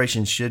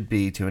 corporations should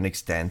be, to an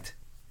extent,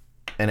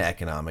 an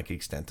economic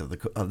extent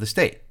of the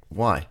state.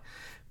 Why?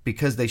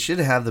 Because they should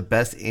have the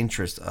best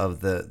interest of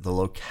the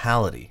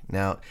locality.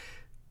 Now,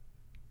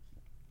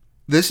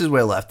 this is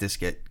where leftists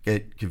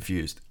get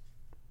confused.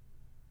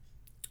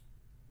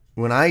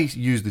 When I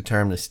use the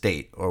term the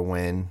state, or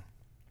when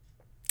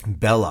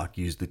Belloc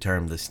used the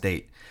term the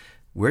state,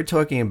 we're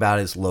talking about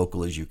as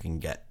local as you can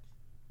get.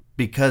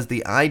 Because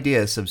the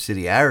idea of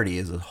subsidiarity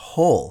as a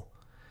whole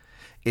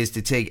is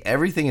to take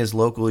everything as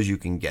local as you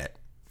can get,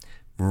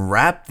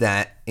 wrap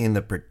that in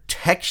the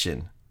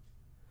protection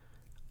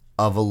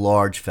of a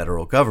large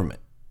federal government.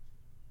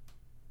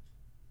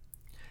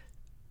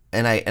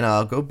 And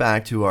I'll go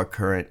back to our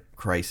current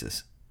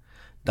crisis.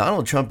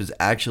 Donald Trump is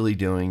actually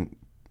doing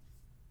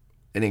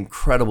an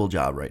incredible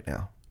job right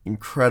now.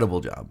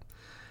 Incredible job.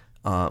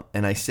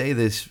 And I say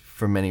this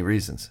for many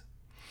reasons.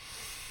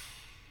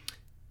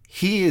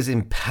 He is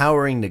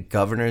empowering the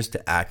governors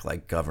to act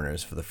like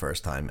governors for the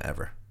first time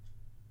ever.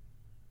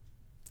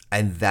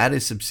 And that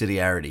is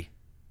subsidiarity.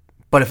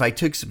 But if I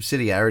took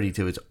subsidiarity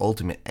to its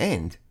ultimate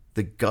end,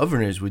 the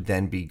governors would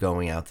then be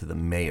going out to the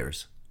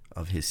mayors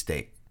of his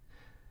state.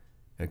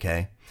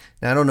 Okay?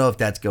 Now, I don't know if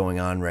that's going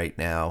on right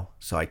now,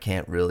 so I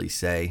can't really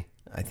say.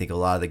 I think a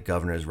lot of the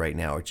governors right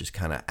now are just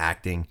kind of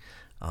acting,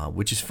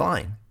 which is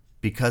fine,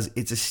 because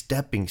it's a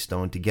stepping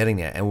stone to getting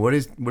there. And what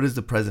is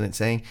the president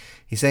saying?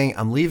 He's saying,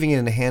 I'm leaving it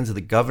in the hands of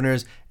the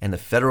governors, and the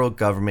federal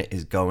government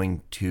is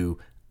going to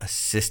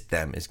assist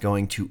them, is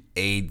going to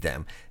aid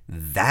them.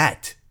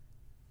 That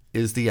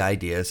is the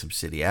idea of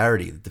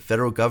subsidiarity. The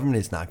federal government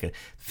is not going to.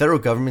 The federal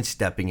government's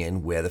stepping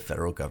in where the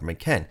federal government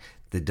can.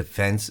 The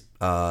Defense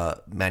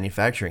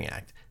Manufacturing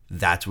Act.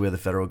 That's where the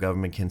federal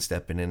government can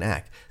step in and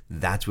act.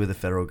 That's where the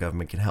federal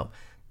government can help.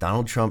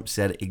 Donald Trump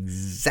said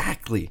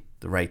exactly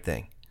the right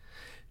thing.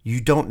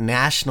 You don't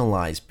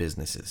nationalize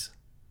businesses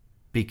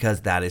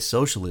because that is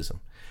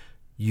socialism.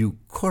 You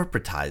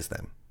corporatize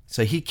them.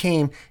 So he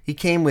came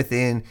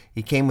within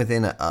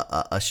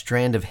a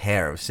strand of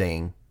hair of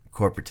saying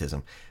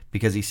corporatism,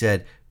 because he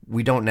said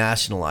we don't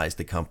nationalize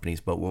the companies,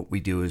 but what we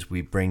do is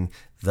we bring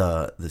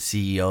the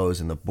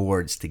CEOs and the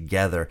boards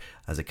together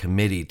as a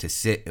committee to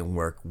sit and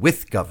work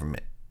with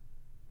government.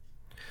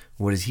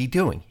 What is he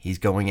doing? He's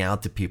going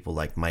out to people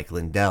like Mike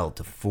Lindell,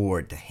 to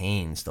Ford, to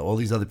Haynes, to all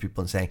these other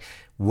people, and saying,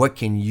 what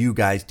can you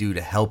guys do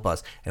to help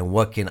us? And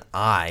what can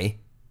I,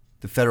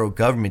 the federal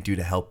government, do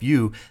to help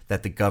you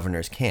that the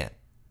governors can't?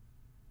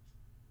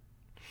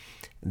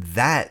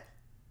 That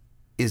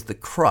is the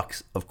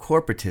crux of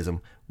corporatism,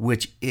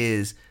 which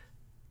is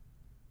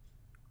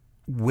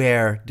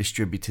where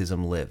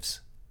distributism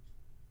lives.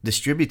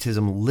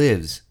 Distributism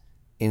lives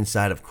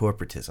inside of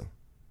corporatism.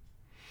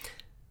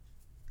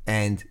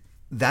 And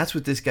that's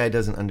what this guy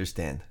doesn't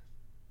understand.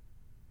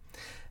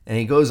 And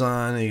he goes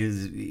on,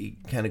 he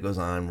kind of goes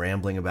on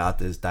rambling about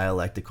this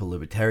dialectical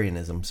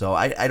libertarianism. So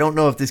I don't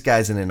know if this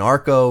guy's an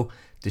anarcho,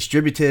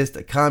 distributist,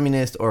 a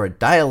communist, or a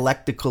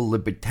dialectical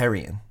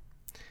libertarian.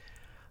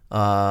 He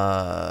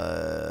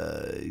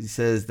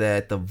says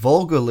that the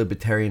vulgar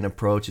libertarian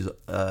approach is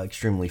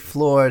extremely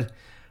flawed.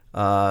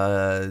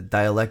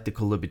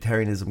 Dialectical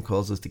libertarianism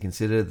calls us to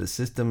consider the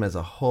system as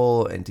a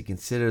whole and to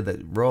consider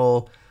the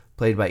role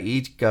played by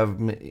each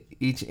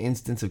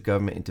instance of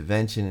government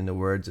intervention. In the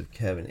words of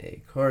Kevin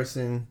A.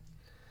 Carson,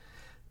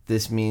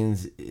 this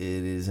means it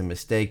is a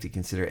mistake to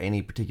consider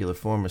any particular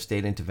form of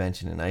state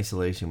intervention in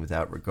isolation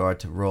without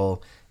regard to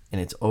role in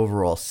its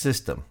overall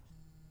system.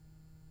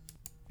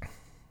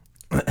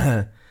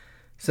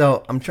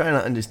 So I'm trying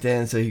to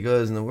understand. So he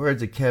goes, in the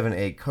words of Kevin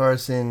A.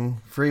 Carson,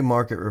 free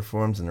market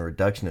reforms and a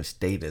reduction of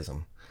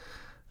statism.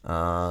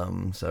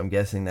 So I'm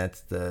guessing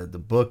that's the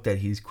book that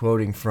he's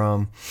quoting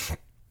from.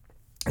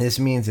 This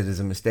means it is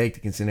a mistake to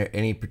consider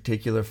any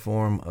particular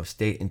form of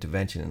state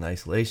intervention in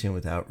isolation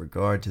without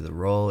regard to the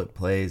role it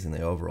plays in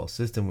the overall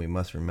system. We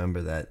must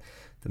remember that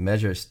the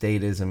measure of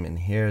statism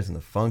inheres in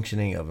the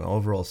functioning of an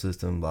overall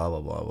system, blah,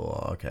 blah, blah, blah,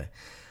 blah. Okay.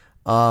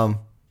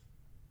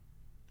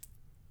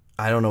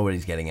 I don't know what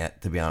he's getting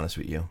at, to be honest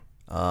with you.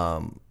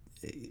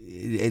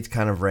 It's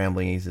kind of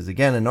rambling. He says,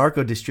 again,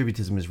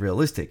 anarcho-distributism is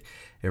realistic.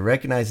 It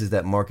recognizes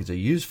that markets are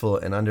useful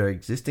and under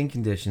existing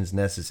conditions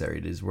necessary.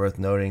 It is worth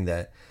noting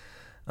that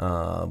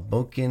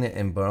Bokin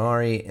and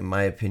Bonari, in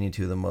my opinion,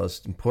 two of the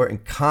most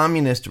important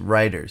communist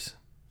writers,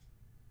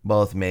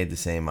 both made the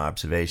same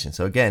observation.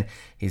 So again,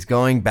 he's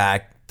going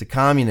back to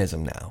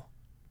communism now.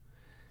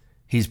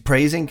 He's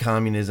praising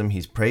communism,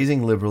 he's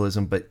praising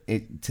liberalism, but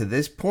to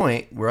this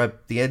point, we're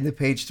at the end of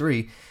page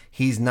 3,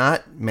 he's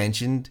not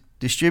mentioned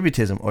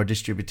distributism or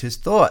distributist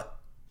thought.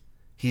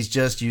 He's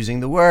just using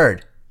the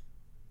word.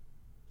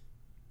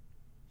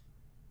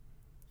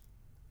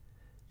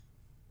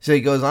 So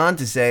he goes on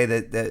to say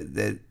that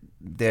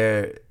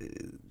they're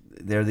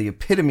the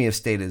epitome of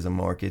statism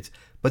markets,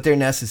 but they're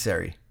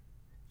necessary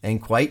and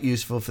quite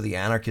useful for the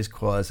anarchist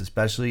cause,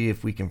 especially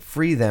if we can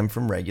free them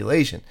from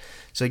regulation.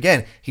 So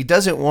again, he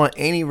doesn't want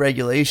any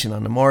regulation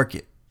on the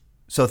market.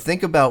 So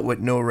think about what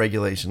no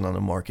regulation on the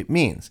market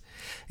means.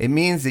 It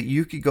means that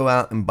you could go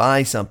out and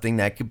buy something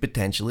that could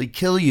potentially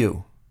kill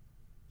you.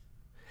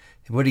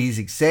 What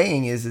he's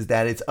saying is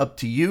that it's up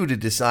to you to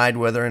decide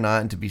whether or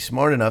not, and to be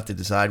smart enough to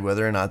decide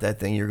whether or not that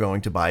thing you're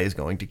going to buy is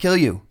going to kill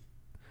you.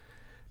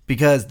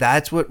 Because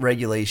that's what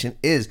regulation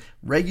is.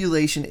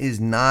 Regulation is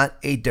not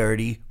a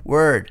dirty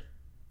word.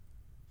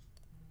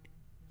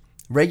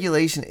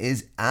 Regulation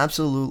is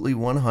absolutely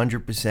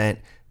 100%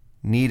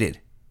 needed.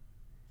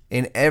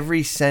 In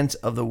every sense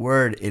of the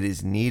word, it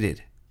is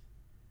needed.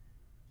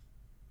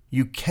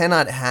 You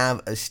cannot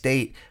have a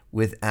state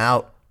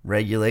without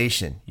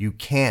regulation. You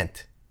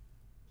can't.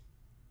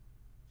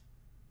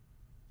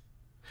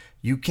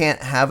 You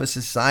can't have a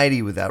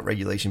society without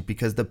regulation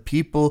because the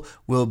people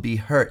will be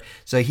hurt.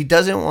 So he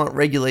doesn't want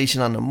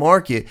regulation on the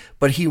market,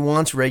 but he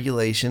wants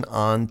regulation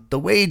on the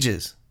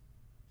wages.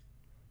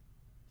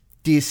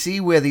 Do you see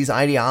where these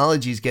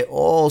ideologies get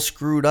all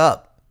screwed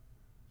up?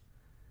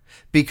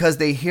 Because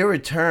they hear a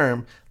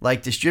term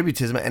like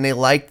distributism and they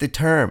like the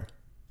term.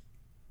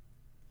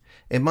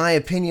 In my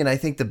opinion, I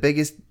think the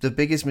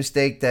biggest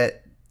mistake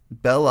that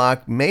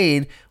Belloc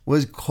made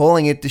was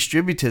calling it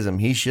distributism.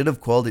 He should have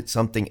called it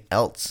something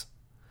else.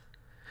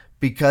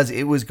 Because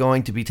it was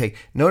going to be taken.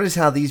 Notice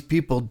how these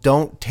people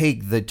don't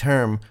take the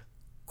term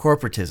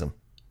corporatism.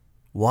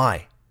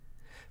 Why?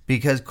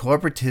 Because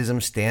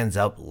corporatism stands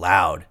up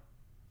loud.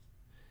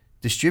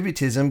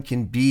 Distributism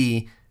can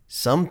be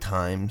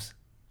sometimes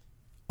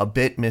a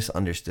bit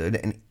misunderstood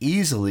and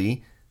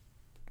easily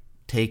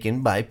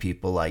taken by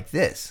people like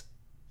this.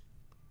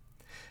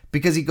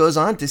 Because he goes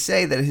on to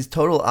say that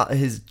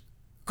his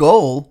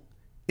goal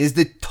is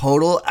the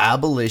total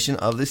abolition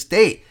of the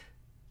state.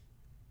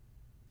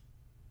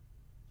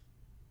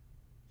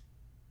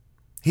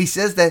 He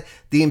says that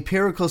the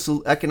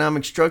empirical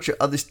economic structure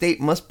of the state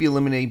must be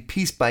eliminated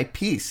piece by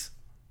piece.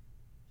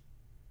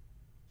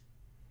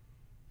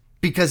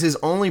 Because his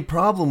only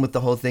problem with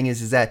the whole thing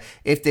is that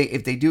if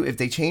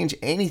they change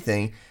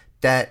anything,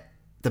 that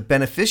the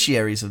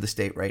beneficiaries of the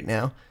state right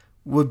now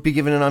would be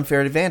given an unfair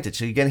advantage.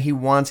 So again, he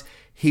wants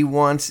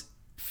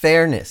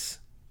fairness.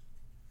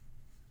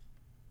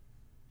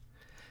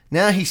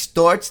 Now he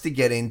starts to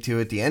get into,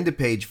 at the end of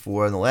page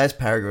 4, in the last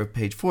paragraph of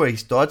page 4, he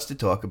starts to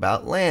talk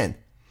about land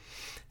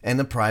and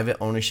the private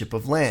ownership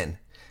of land.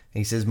 And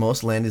he says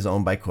most land is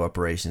owned by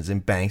corporations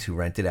and banks who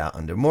rent it out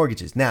under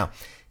mortgages. Now,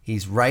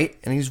 he's right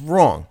and he's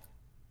wrong.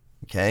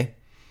 Okay?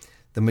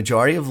 The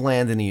majority of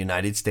land in the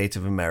United States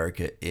of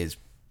America is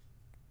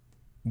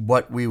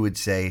what we would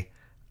say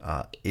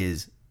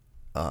is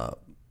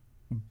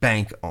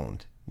bank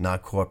owned,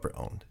 not corporate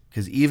owned.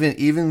 Because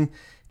even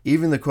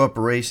the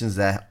corporations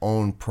that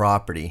own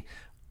property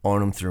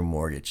own them through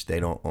mortgage. They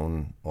don't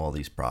own all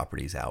these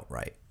properties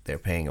outright. They're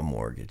paying a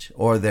mortgage,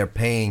 or they're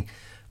paying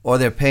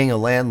a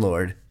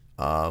landlord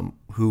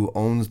who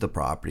owns the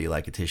property,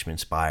 like a Tishman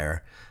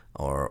Speyer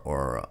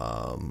or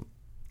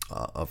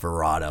a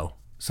Verrado,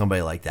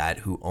 somebody like that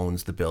who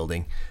owns the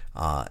building,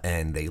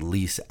 and they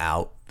lease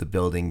out the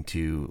building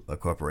to a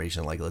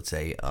corporation, like let's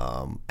say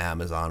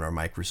Amazon or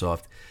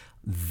Microsoft.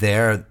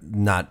 They're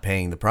not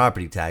paying the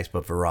property tax,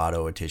 but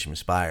Verrado or Tishman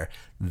Speyer,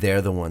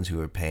 they're the ones who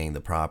are paying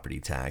the property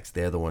tax.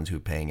 They're the ones who are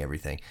paying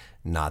everything,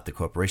 not the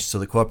corporation. So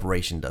the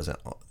corporation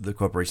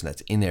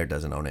that's in there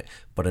doesn't own it,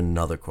 but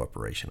another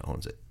corporation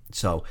owns it.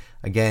 So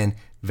again,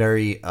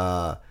 very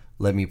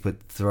let me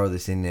throw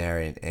this in there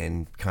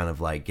and kind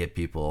of like get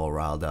people all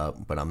riled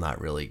up, but I'm not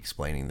really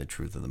explaining the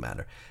truth of the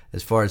matter.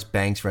 As far as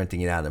banks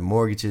renting it out and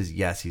mortgages,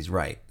 yes, he's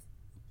right,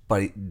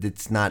 but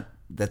it's not.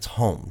 That's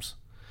homes.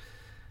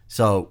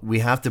 So we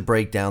have to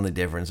break down the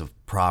difference of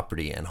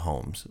property and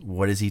homes.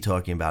 What is he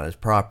talking about as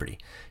property?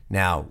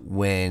 Now,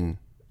 when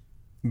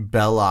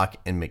Belloc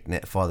and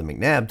Father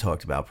McNabb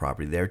talked about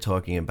property, they're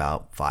talking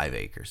about 5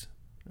 acres.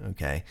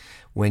 Okay?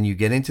 When you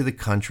get into the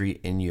country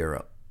in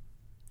Europe,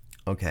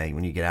 okay,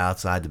 when you get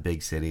outside the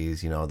big cities,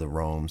 the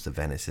Romes, the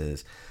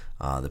Venices,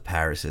 the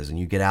Parises, and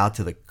you get out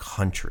to the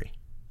country,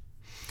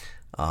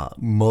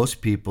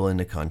 most people in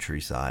the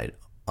countryside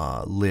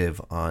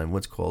live on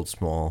what's called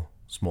small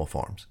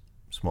farms.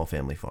 Small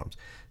family farms,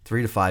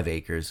 3 to 5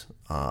 acres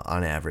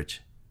on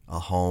average, a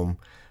home,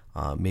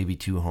 maybe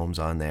 2 homes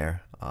on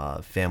there.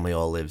 Family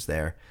all lives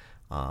there,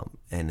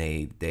 and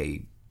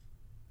they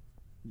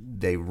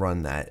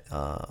run that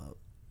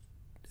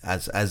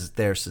as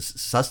their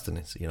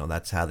sustenance.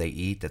 That's how they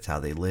eat. That's how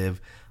they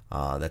live.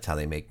 That's how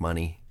they make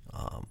money.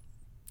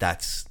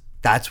 That's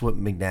what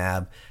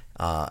McNabb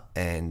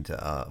and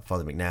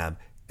Father McNabb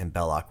and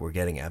Belloc were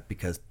getting at,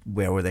 because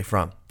where were they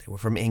from? They were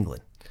from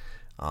England.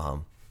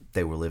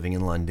 They were living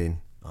in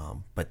London,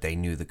 but they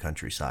knew the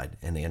countryside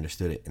and they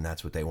understood it, and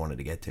that's what they wanted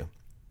to get to.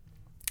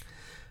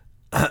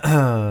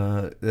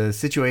 The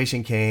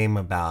situation came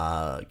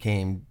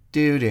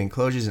due to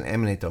enclosures and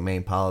eminent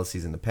domain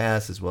policies in the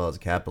past, as well as a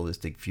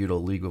capitalistic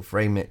feudal legal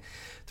framework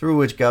through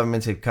which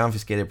governments have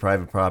confiscated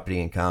private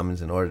property and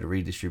commons in order to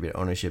redistribute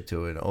ownership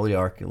to an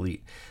oligarch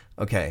elite.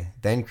 Okay,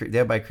 then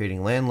thereby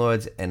creating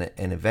landlords and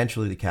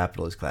eventually the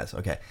capitalist class.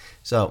 Okay,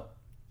 so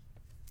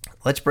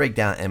let's break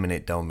down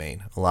eminent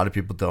domain. A lot of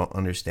people don't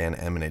understand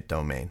eminent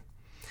domain.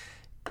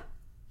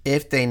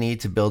 If they need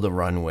to build a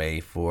runway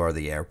for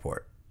the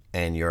airport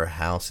and your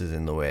house is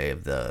in the way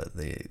of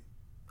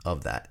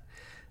of that,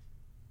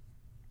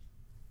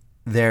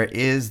 there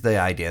is the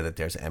idea that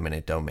there's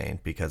eminent domain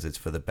because it's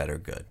for the better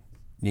good.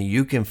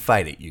 You can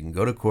fight it. You can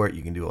go to court.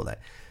 You can do all that.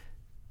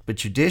 But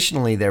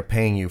traditionally, they're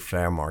paying you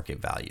fair market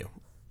value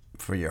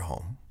for your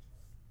home.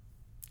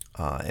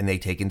 And they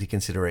take into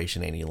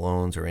consideration any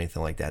loans or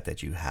anything like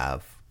that you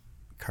have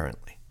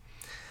currently.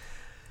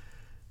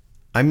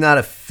 I'm not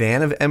a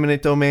fan of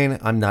eminent domain.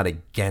 I'm not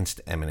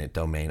against eminent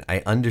domain.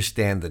 I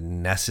understand the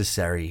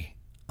necessary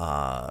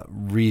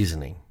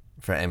reasoning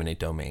for eminent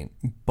domain,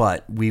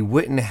 but we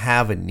wouldn't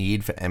have a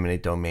need for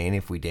eminent domain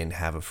if we didn't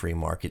have a free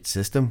market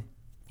system,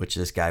 which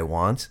this guy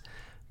wants,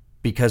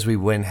 because we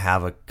wouldn't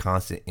have a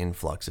constant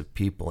influx of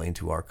people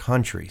into our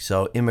country.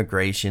 So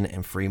immigration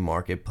and free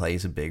market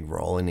plays a big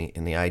role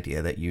in the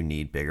idea that you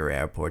need bigger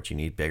airports, you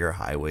need bigger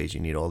highways, you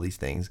need all these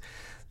things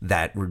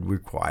that would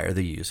require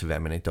the use of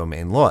eminent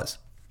domain laws.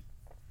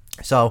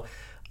 So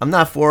I'm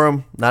not for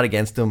him, not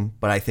against him,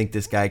 but I think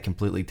this guy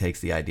completely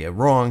takes the idea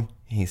wrong.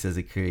 He says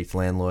it creates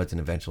landlords and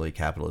eventually a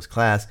capitalist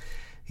class.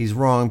 He's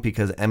wrong,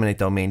 because eminent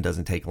domain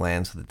doesn't take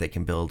land so that they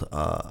can build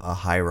a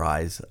high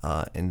rise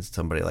and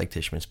somebody like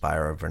Tishman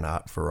Speyer or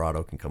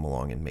Verrado can come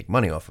along and make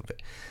money off of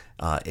it.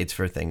 It's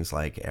for things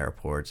like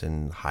airports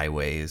and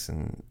highways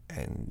and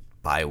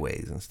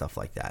byways and stuff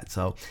like that.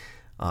 So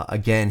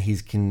again,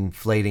 he's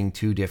conflating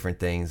two different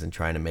things and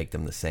trying to make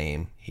them the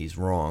same. He's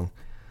wrong.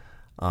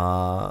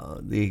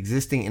 The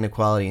existing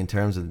inequality in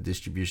terms of the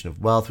distribution of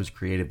wealth was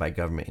created by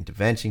government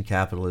intervention.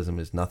 Capitalism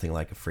is nothing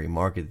like a free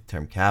market. The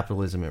term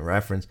capitalism, in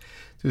reference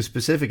to a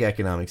specific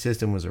economic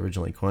system, was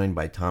originally coined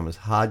by Thomas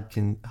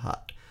Hodgkin,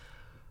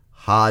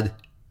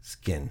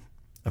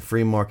 a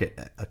free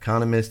market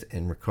economist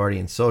and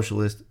Ricardian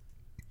socialist.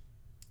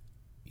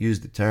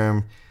 Used the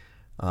term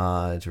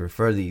to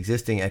refer to the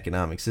existing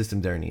economic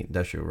system during the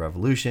Industrial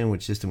Revolution,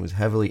 which system was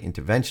heavily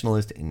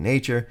interventionist in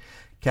nature.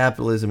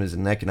 Capitalism is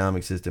an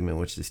economic system in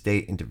which the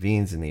state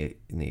intervenes in the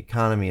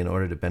economy in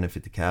order to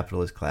benefit the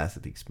capitalist class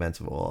at the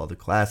expense of all other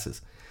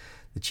classes.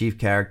 The chief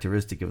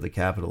characteristic of the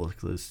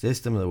capitalist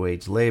system is the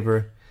wage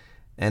labor,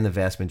 and the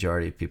vast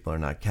majority of people are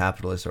not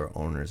capitalists or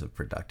owners of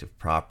productive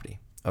property.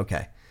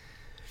 Okay.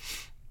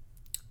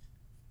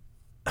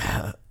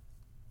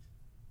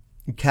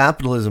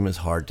 Capitalism is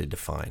hard to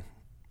define.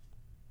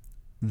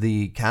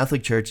 The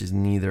Catholic Church is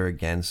neither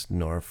against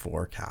nor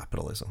for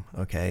capitalism.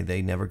 Okay,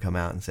 they never come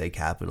out and say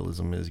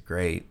capitalism is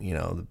great.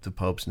 The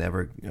popes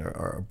never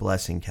are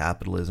blessing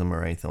capitalism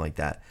or anything like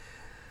that.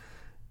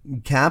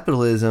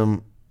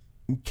 Capitalism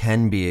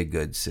can be a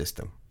good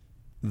system.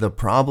 The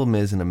problem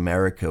is, in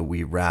America,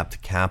 we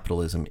wrapped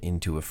capitalism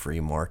into a free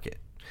market.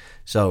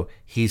 So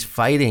he's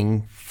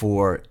fighting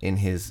for, in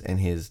his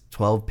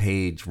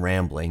 12-page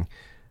rambling,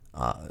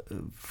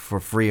 for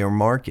freer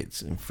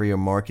markets, and freer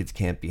markets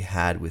can't be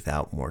had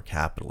without more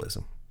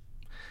capitalism.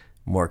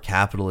 More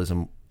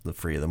capitalism, the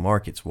freer the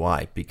markets.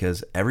 Why?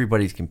 Because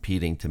everybody's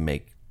competing to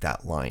make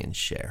that lion's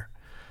share,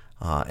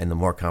 and the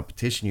more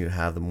competition you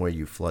have, the more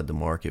you flood the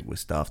market with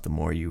stuff. The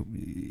more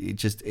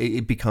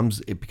it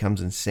becomes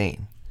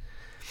insane.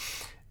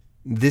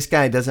 This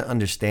guy doesn't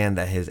understand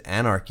that his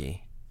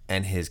anarchy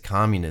and his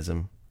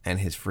communism and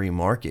his free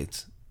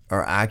markets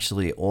are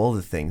actually all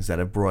the things that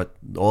have brought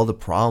all the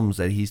problems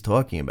that he's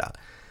talking about.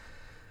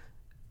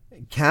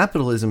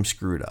 Capitalism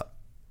screwed up.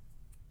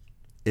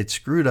 It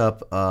screwed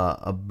up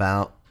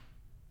about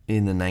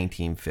in the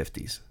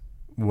 1950s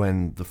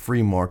when the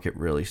free market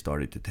really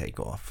started to take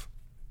off.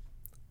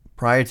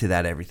 Prior to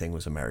that, everything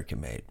was American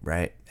made,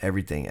 right?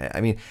 Everything.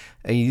 I mean,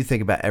 you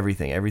think about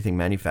everything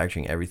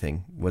manufacturing,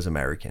 everything was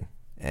American.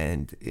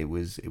 And it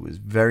was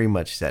very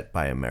much set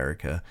by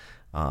America.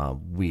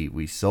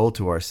 We sold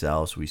to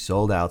ourselves. We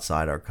sold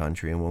outside our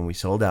country, and when we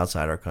sold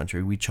outside our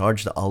country, we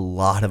charged a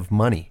lot of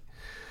money,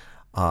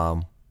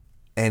 and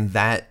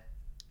that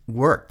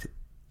worked.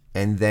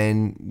 And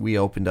then we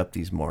opened up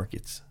these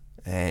markets,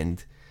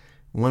 and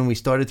when we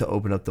started to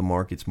open up the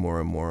markets more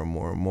and more and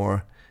more and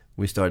more,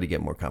 We started to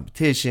get more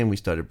competition. We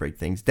started to break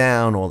things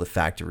down. All the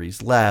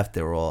factories left.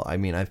 They were all, I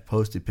mean, I've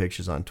posted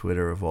pictures on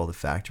Twitter of all the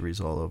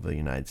factories all over the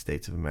United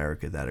States of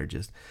America that are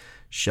just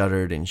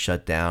shuttered and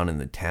shut down, and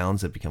the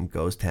towns that become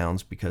ghost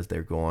towns because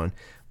they're gone.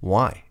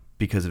 Why?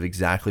 Because of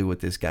exactly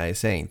what this guy is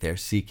saying. They're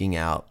seeking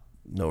out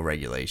no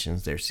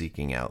regulations. They're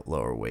seeking out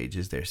lower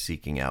wages. They're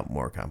seeking out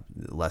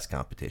less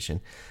competition,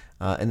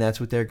 and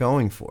that's what they're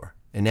going for.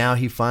 And now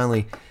he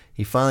finally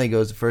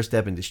goes the first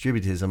step in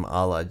distributism,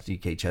 a la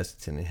G.K.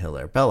 Chesterton and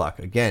Hilaire Belloc.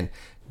 Again,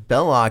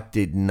 Belloc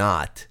did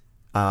not.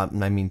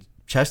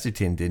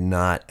 Chesterton did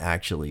not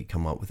actually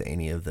come up with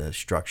any of the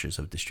structures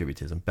of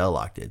distributism.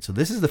 Belloc did. So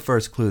this is the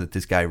first clue that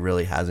this guy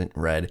really hasn't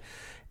read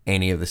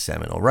any of the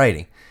seminal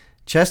writing.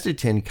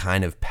 Chesterton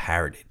kind of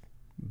parroted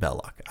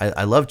Belloc.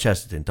 I love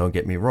Chesterton, don't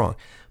get me wrong.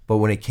 But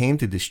when it came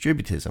to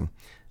distributism,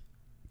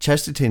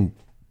 Chesterton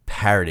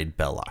parroted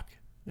Belloc.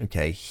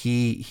 Okay,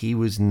 he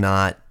was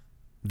not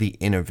the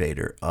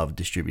innovator of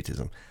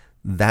distributism.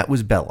 That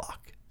was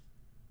Belloc,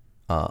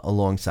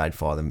 alongside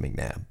Father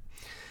McNabb.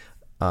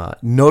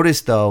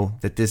 Notice, though,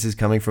 that this is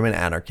coming from an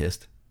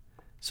anarchist,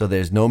 so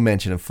there's no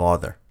mention of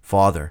Father,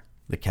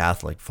 the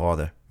Catholic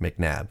Father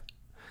McNabb,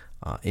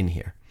 in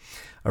here.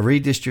 A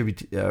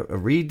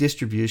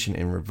redistribution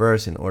in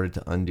reverse in order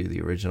to undo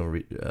the original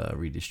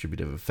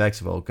redistributive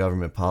effects of all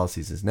government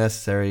policies is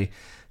necessary.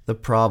 The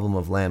problem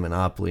of land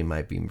monopoly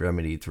might be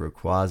remedied through a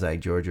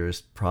quasi-Georgian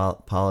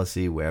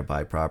policy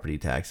whereby property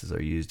taxes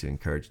are used to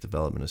encourage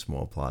development of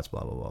small plots,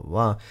 blah, blah, blah,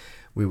 blah.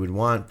 We would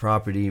want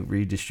property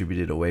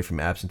redistributed away from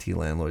absentee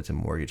landlords and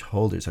mortgage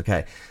holders.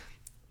 Okay,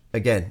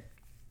 again,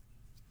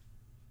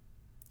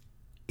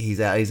 he's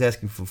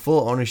asking for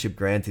full ownership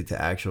granted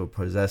to actual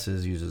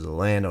possessors, users of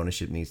land.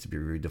 Ownership needs to be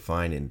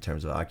redefined in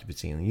terms of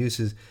occupancy and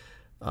uses.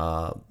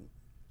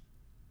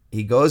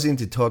 He goes in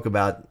to talk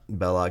about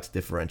Belloc's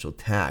differential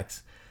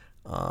tax,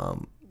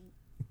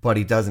 but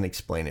he doesn't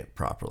explain it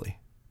properly.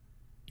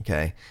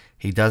 Okay,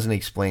 he doesn't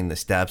explain the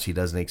steps. He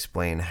doesn't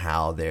explain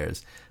how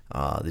there's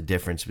the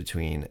difference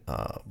between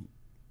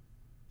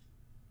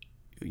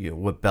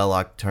what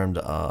Belloc termed.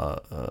 I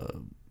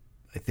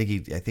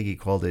think he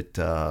called it.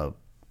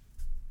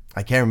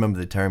 I can't remember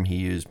the term he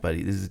used, but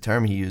this is a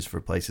term he used for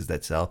places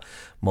that sell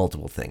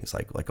multiple things,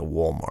 like a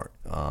Walmart.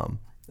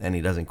 And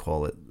he doesn't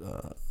call it.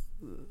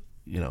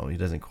 He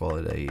doesn't call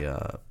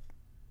it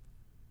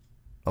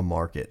a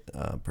market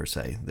per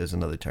se. There's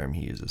another term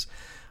he uses,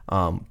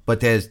 but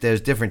there's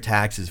different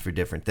taxes for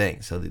different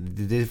things. So the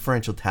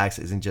differential tax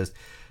isn't just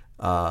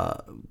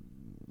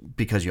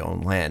because you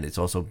own land. It's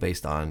also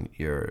based on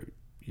your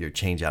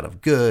change out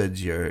of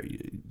goods.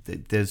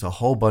 There's a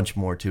whole bunch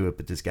more to it,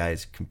 but this guy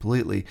is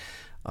completely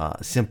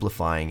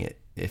simplifying it,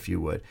 if you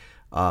would.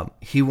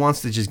 He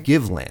wants to just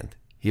give land.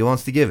 He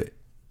wants to give it.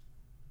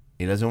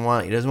 He doesn't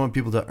want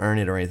people to earn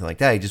it or anything like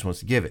that. He just wants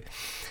to give it.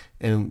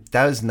 And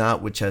that is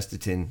not what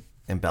Chesterton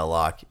and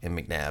Belloc and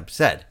McNabb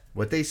said.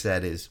 What they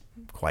said is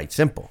quite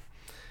simple.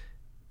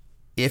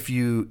 If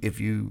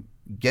you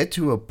get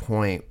to a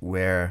point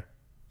where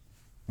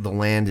the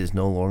land is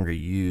no longer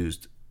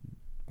used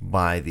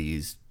by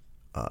these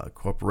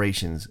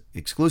corporations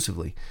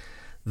exclusively,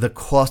 the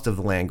cost of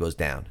the land goes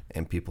down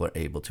and people are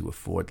able to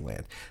afford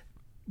land.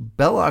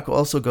 Belloc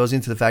also goes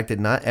into the fact that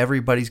not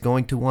everybody's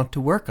going to want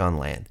to work on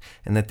land,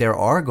 and that there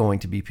are going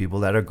to be people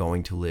that are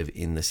going to live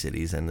in the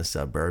cities and the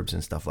suburbs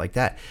and stuff like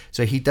that.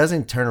 So he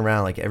doesn't turn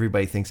around like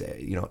everybody thinks,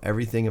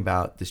 everything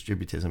about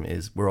distributism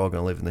is we're all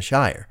going to live in the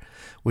Shire,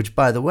 which,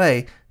 by the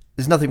way,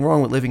 there's nothing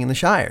wrong with living in the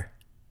Shire.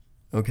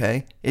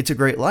 Okay? It's a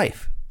great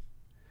life.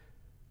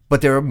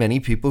 But there are many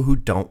people who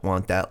don't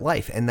want that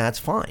life, and that's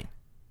fine.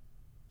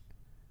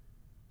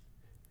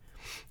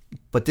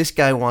 But this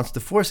guy wants to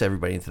force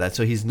everybody into that.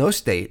 So he's no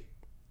state.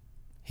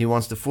 He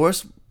wants to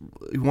force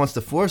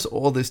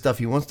all this stuff.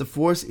 He wants to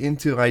force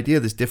into the idea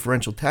of this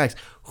differential tax.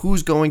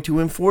 Who's going to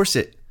enforce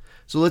it?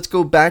 So let's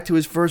go back to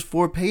his first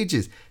 4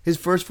 pages. His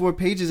first 4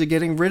 pages are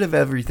getting rid of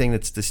everything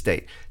that's the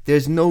state.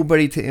 There's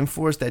nobody to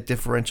enforce that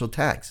differential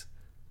tax.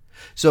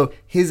 So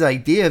his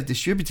idea of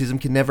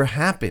distributism can never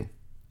happen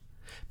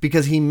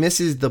because he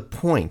misses the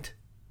point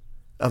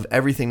of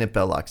everything that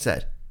Belloc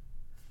said.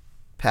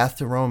 Path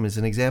to Rome is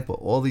an example.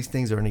 All these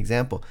things are an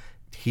example.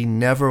 He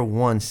never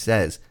once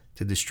says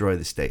to destroy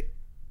the state.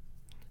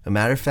 As a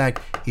matter of fact,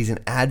 he's an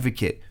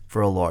advocate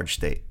for a large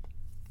state.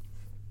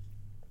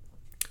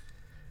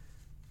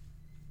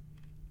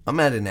 I'm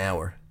at an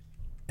hour,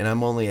 and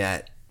I'm only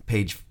at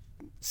page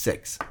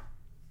 6.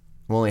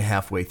 I'm only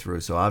halfway through,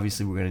 so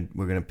obviously we're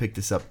gonna pick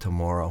this up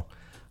tomorrow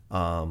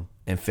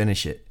and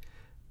finish it.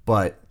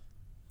 But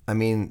I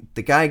mean,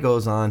 the guy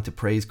goes on to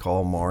praise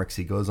Karl Marx.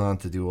 He goes on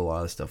to do a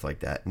lot of stuff like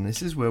that. And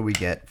this is where we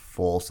get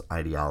false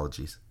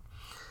ideologies.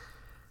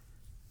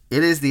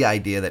 It is the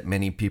idea that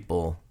many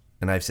people,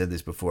 and I've said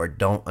this before,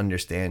 don't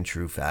understand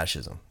true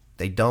fascism.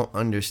 They don't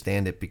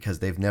understand it because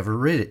they've never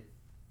read it.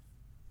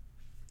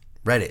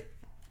 Read it.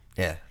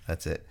 Yeah,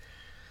 that's it.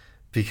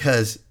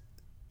 Because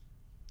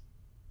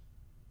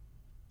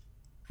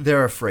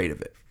they're afraid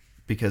of it.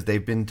 Because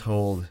they've been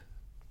told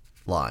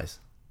lies.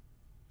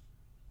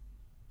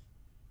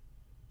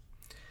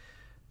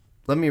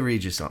 let me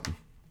read you something.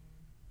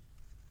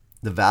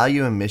 The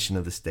value and mission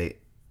of the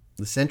state.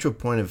 The central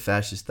point of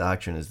fascist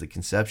doctrine is the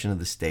conception of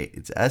the state,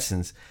 its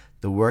essence,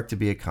 the work to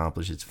be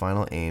accomplished, its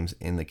final aims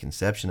in the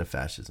conception of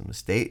fascism. The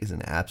state is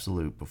an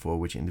absolute before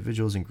which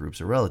individuals and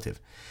groups are relative.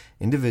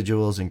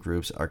 Individuals and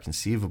groups are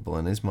conceivable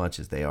inasmuch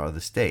as they are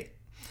the state.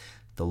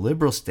 The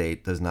liberal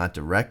state does not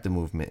direct the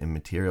movement in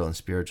material and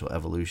spiritual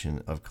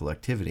evolution of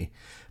collectivity,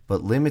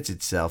 but limits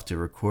itself to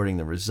recording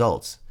the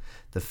results.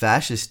 The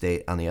fascist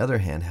state, on the other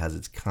hand, has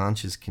its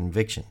conscious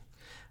conviction,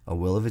 a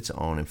will of its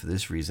own, and for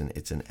this reason,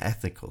 it's an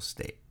ethical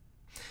state.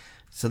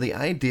 So the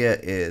idea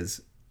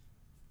is,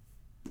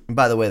 and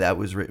by the way, that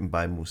was written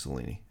by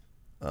Mussolini.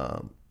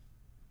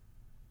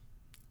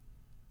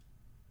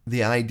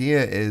 The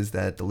idea is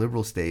that the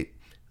liberal state,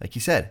 like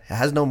you said,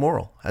 has no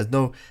moral, has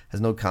no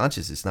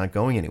conscience. It's not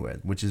going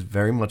anywhere, which is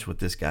very much what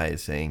this guy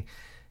is saying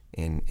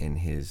in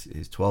his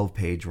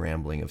 12-page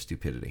rambling of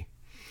stupidity.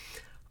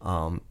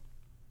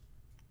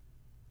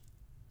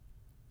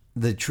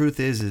 The truth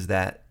is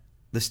that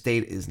the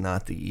state is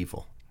not the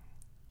evil.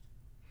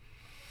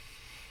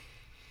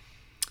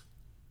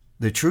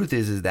 The truth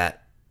is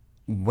that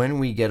when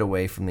we get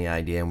away from the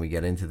idea and we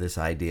get into this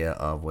idea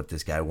of what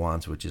this guy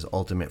wants, which is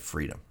ultimate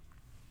freedom,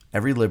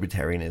 every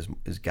libertarian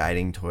is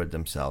guiding toward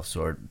themselves,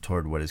 or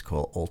toward what is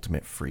called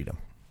ultimate freedom.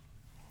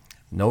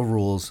 No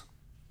rules,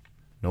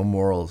 no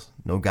morals,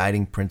 no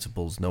guiding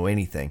principles, no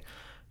anything.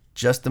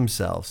 Just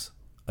themselves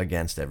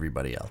against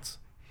everybody else.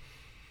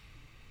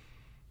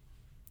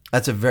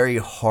 That's a very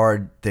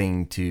hard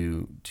thing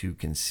to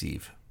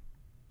conceive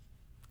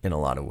in a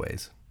lot of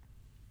ways.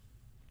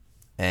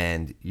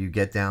 And you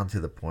get down to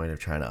the point of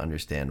trying to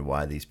understand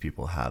why these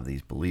people have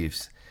these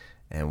beliefs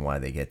and why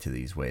they get to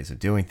these ways of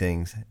doing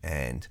things.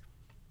 And,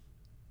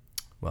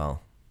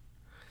 well,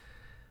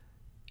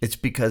 it's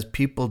because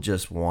people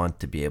just want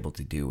to be able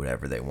to do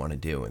whatever they want to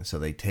do. And so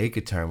they take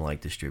a term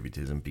like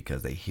distributism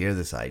because they hear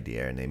this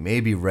idea and they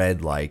maybe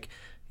read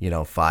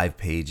 5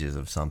 pages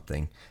of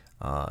something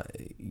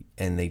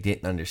and they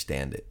didn't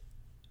understand it.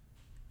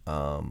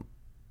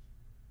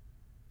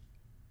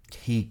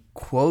 He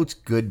quotes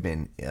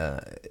Goodman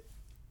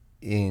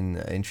in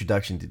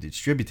Introduction to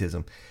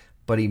Distributism,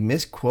 but he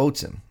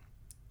misquotes him.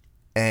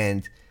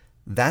 And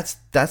that's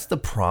the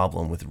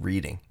problem with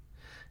reading.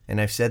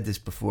 And I've said this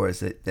before,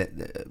 is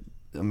that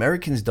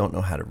Americans don't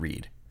know how to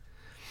read.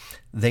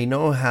 They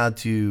know how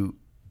to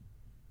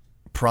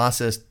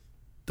process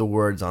the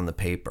words on the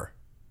paper,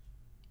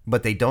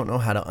 but they don't know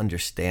how to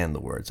understand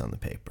the words on the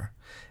paper.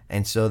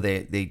 And so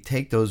they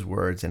take those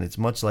words, and it's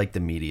much like the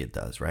media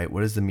does, right?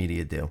 What does the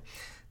media do?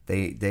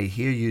 They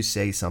hear you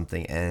say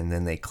something, and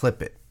then they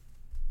clip it.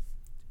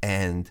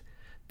 And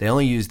they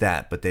only use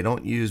that, but they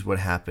don't use what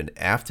happened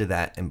after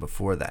that and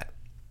before that.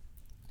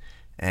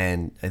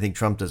 And I think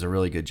Trump does a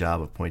really good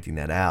job of pointing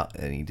that out,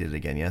 and he did it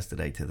again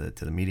yesterday to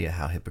the media,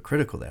 how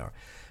hypocritical they are.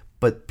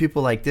 But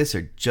people like this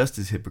are just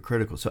as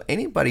hypocritical. So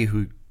anybody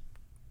who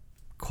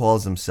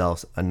calls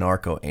themselves a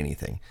narco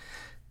anything,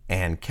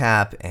 and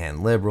cap,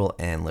 and liberal,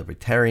 and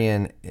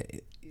libertarian,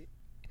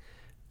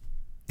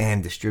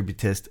 and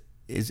distributist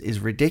is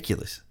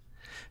ridiculous.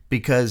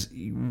 Because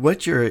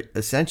what you're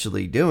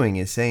essentially doing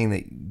is saying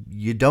that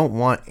you don't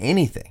want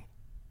anything.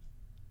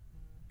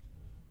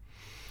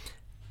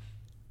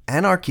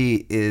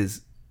 Anarchy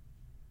is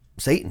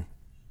Satan.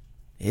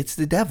 It's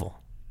the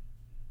devil.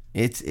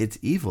 It's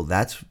evil.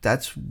 That's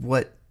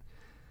what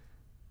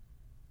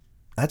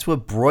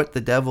brought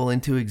the devil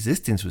into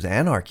existence, was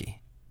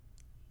anarchy.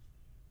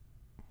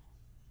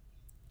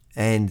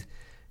 And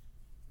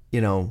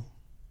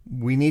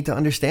we need to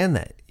understand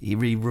that. He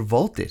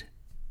revolted.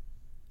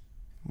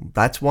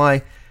 That's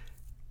why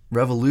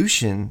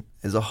revolution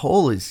as a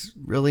whole is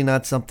really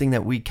not something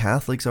that we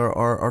Catholics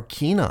are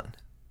keen on.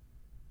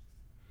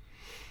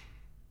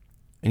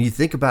 And you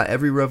think about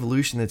every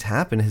revolution that's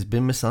happened has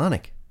been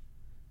Masonic.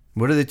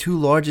 What are the two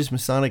largest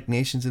Masonic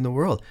nations in the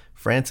world?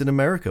 France and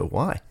America.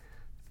 Why?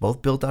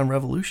 Both built on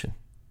revolution.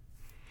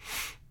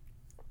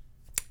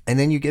 And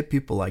then you get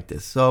people like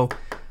this. So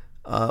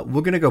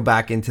we're going to go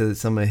back into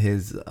some of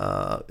his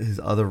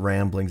other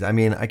ramblings. I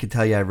mean, I could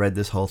tell you I read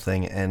this whole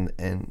thing,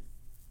 and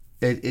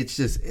it's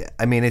just,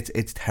 I mean,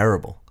 it's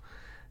terrible.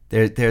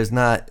 There's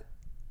not...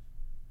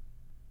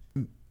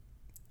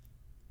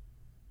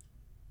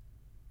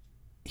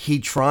 He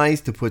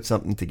tries to put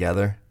something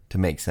together to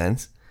make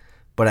sense,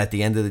 but at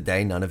the end of the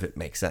day, none of it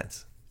makes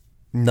sense.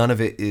 None of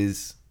it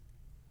is...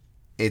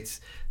 It's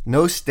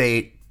no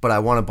state, but I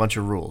want a bunch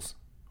of rules.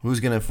 Who's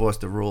going to enforce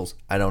the rules?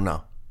 I don't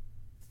know.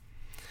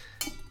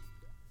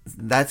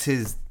 That's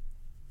his...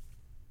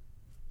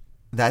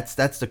 That's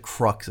the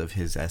crux of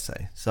his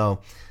essay.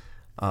 So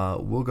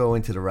we'll go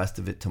into the rest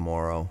of it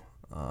tomorrow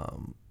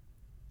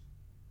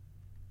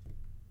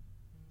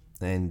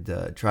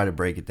and try to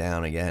break it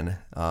down again.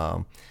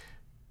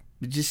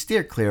 Just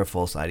steer clear of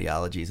false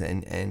ideologies,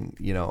 and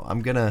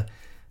I'm gonna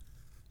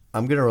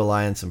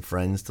rely on some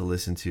friends to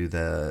listen to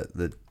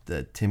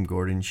the Tim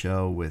Gordon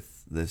show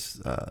with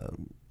this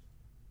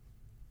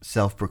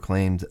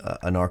self-proclaimed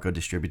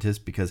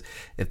anarcho-distributist, because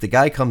if the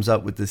guy comes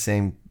up with the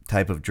same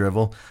type of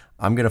drivel,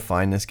 I'm going to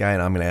find this guy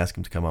and I'm going to ask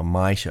him to come on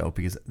my show,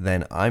 because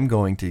then I'm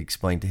going to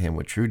explain to him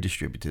what true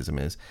distributism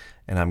is,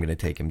 and I'm going to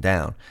take him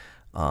down.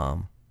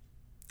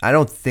 I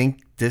don't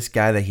think this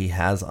guy that he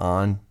has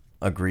on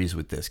agrees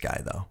with this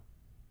guy, though.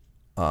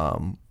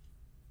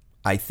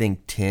 I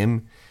think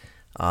Tim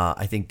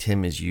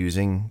is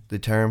using the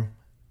term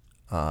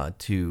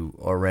to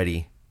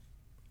already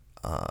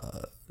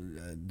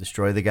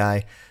destroy the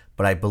guy.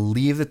 But I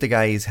believe that the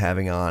guy he's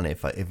having on,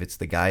 if it's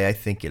the guy I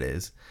think it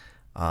is,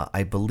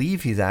 I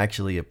believe he's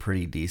actually a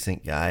pretty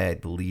decent guy. I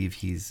believe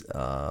he's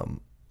a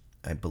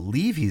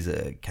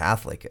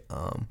Catholic.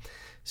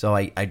 So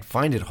I'd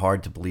find it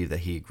hard to believe that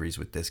he agrees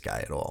with this guy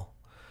at all.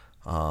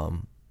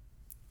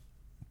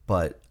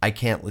 But I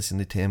can't listen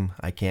to Tim.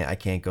 I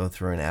can't go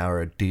through an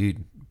hour of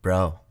dude,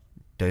 bro.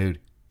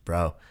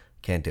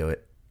 Can't do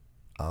it.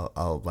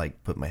 I'll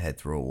like put my head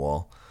through a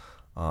wall.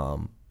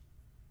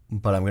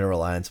 But I'm going to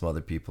rely on some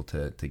other people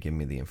to give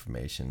me the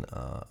information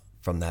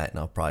from that, and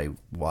I'll probably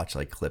watch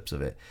like clips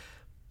of it.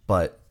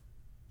 But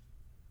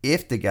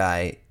if the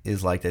guy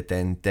is like that,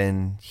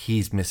 then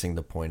he's missing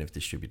the point of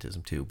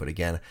distributism too. But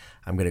again,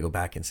 I'm going to go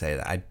back and say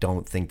that I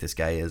don't think this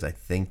guy is. I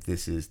think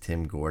this is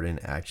Tim Gordon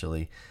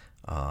actually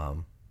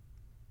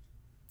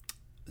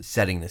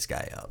setting this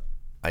guy up.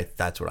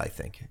 That's what I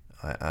think.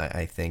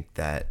 I think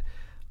that,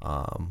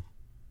 and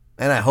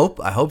I hope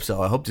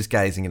so. I hope this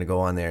guy isn't going to go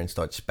on there and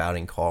start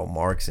spouting Karl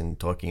Marx and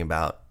talking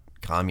about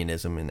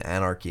communism and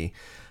anarchy,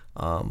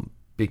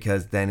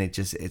 because then it's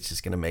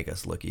just going to make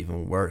us look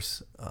even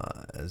worse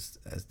as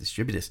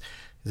distributists.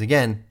 Because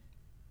again,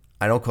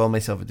 I don't call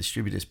myself a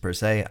distributist per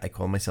se. I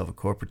call myself a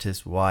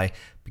corporatist. Why?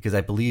 Because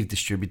I believe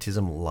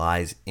distributism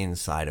lies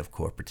inside of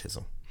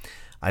corporatism.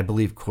 I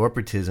believe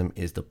corporatism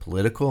is the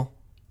political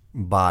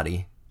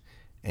body,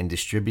 and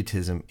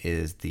distributism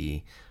is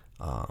the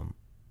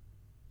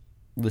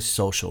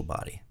social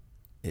body.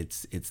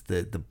 It's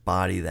the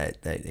body that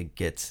it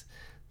gets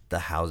the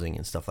housing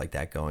and stuff like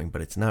that going,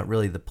 but it's not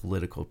really the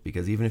political,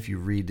 because even if you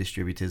read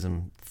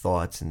distributism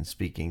thoughts and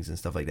speakings and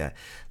stuff like that,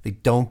 they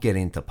don't get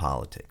into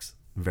politics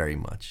very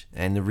much.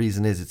 And the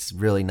reason is it's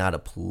really not a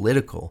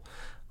political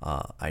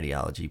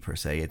ideology per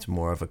se. It's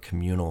more of a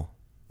communal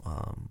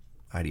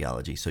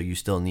ideology. So you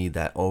still need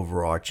that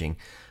overarching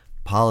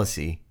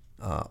policy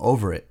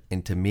over it.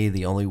 And to me,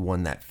 the only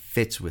one that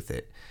fits with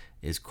it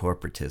is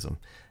corporatism.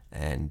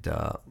 And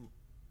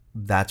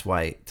that's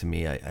why, to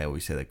me, I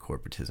always say that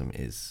corporatism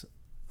is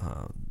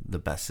the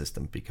best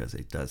system, because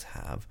it does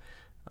have,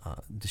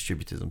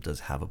 distributism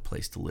does have a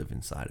place to live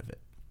inside of it.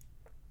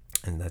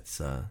 And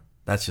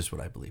that's just what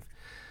I believe.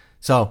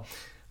 So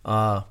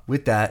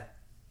with that,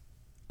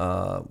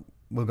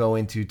 we'll go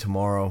into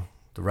tomorrow,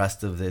 the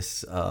rest of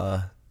this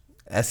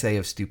essay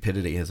of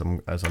stupidity, as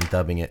I'm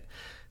dubbing it,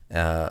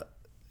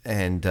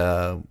 and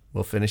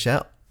we'll finish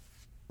out.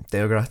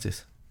 Deo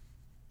gracias.